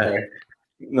 there we go. Sorry.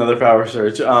 Another power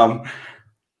search. If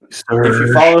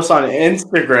you follow us on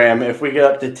Instagram, if we get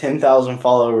up to 10,000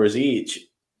 followers each,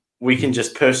 we can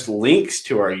just post links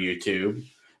to our YouTube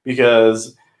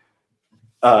because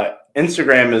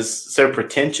Instagram is so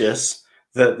pretentious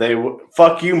that they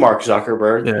fuck you, Mark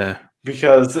Zuckerberg. Yeah,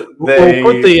 because they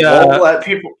we'll put the won't let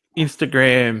people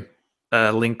Instagram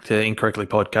link to Incorrectly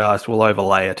Podcast. We'll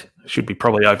overlay it. Should be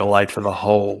probably overlaid for the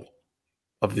whole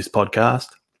of this podcast.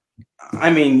 I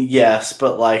mean, yes,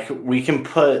 but like we can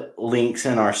put links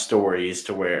in our stories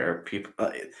to where people.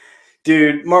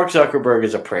 Dude, Mark Zuckerberg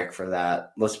is a prick for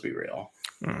that. Let's be real.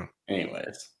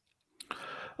 Anyways.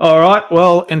 All right.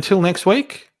 Well, until next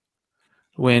week.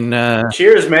 When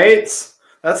cheers, mates.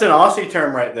 That's an Aussie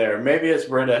term right there. Maybe it's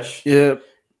British. Yeah.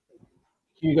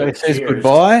 Hugo says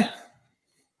goodbye.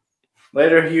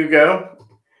 Later, Hugo.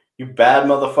 You bad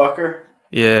motherfucker.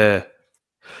 Yeah.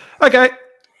 Okay.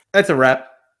 That's a wrap.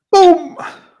 Boom.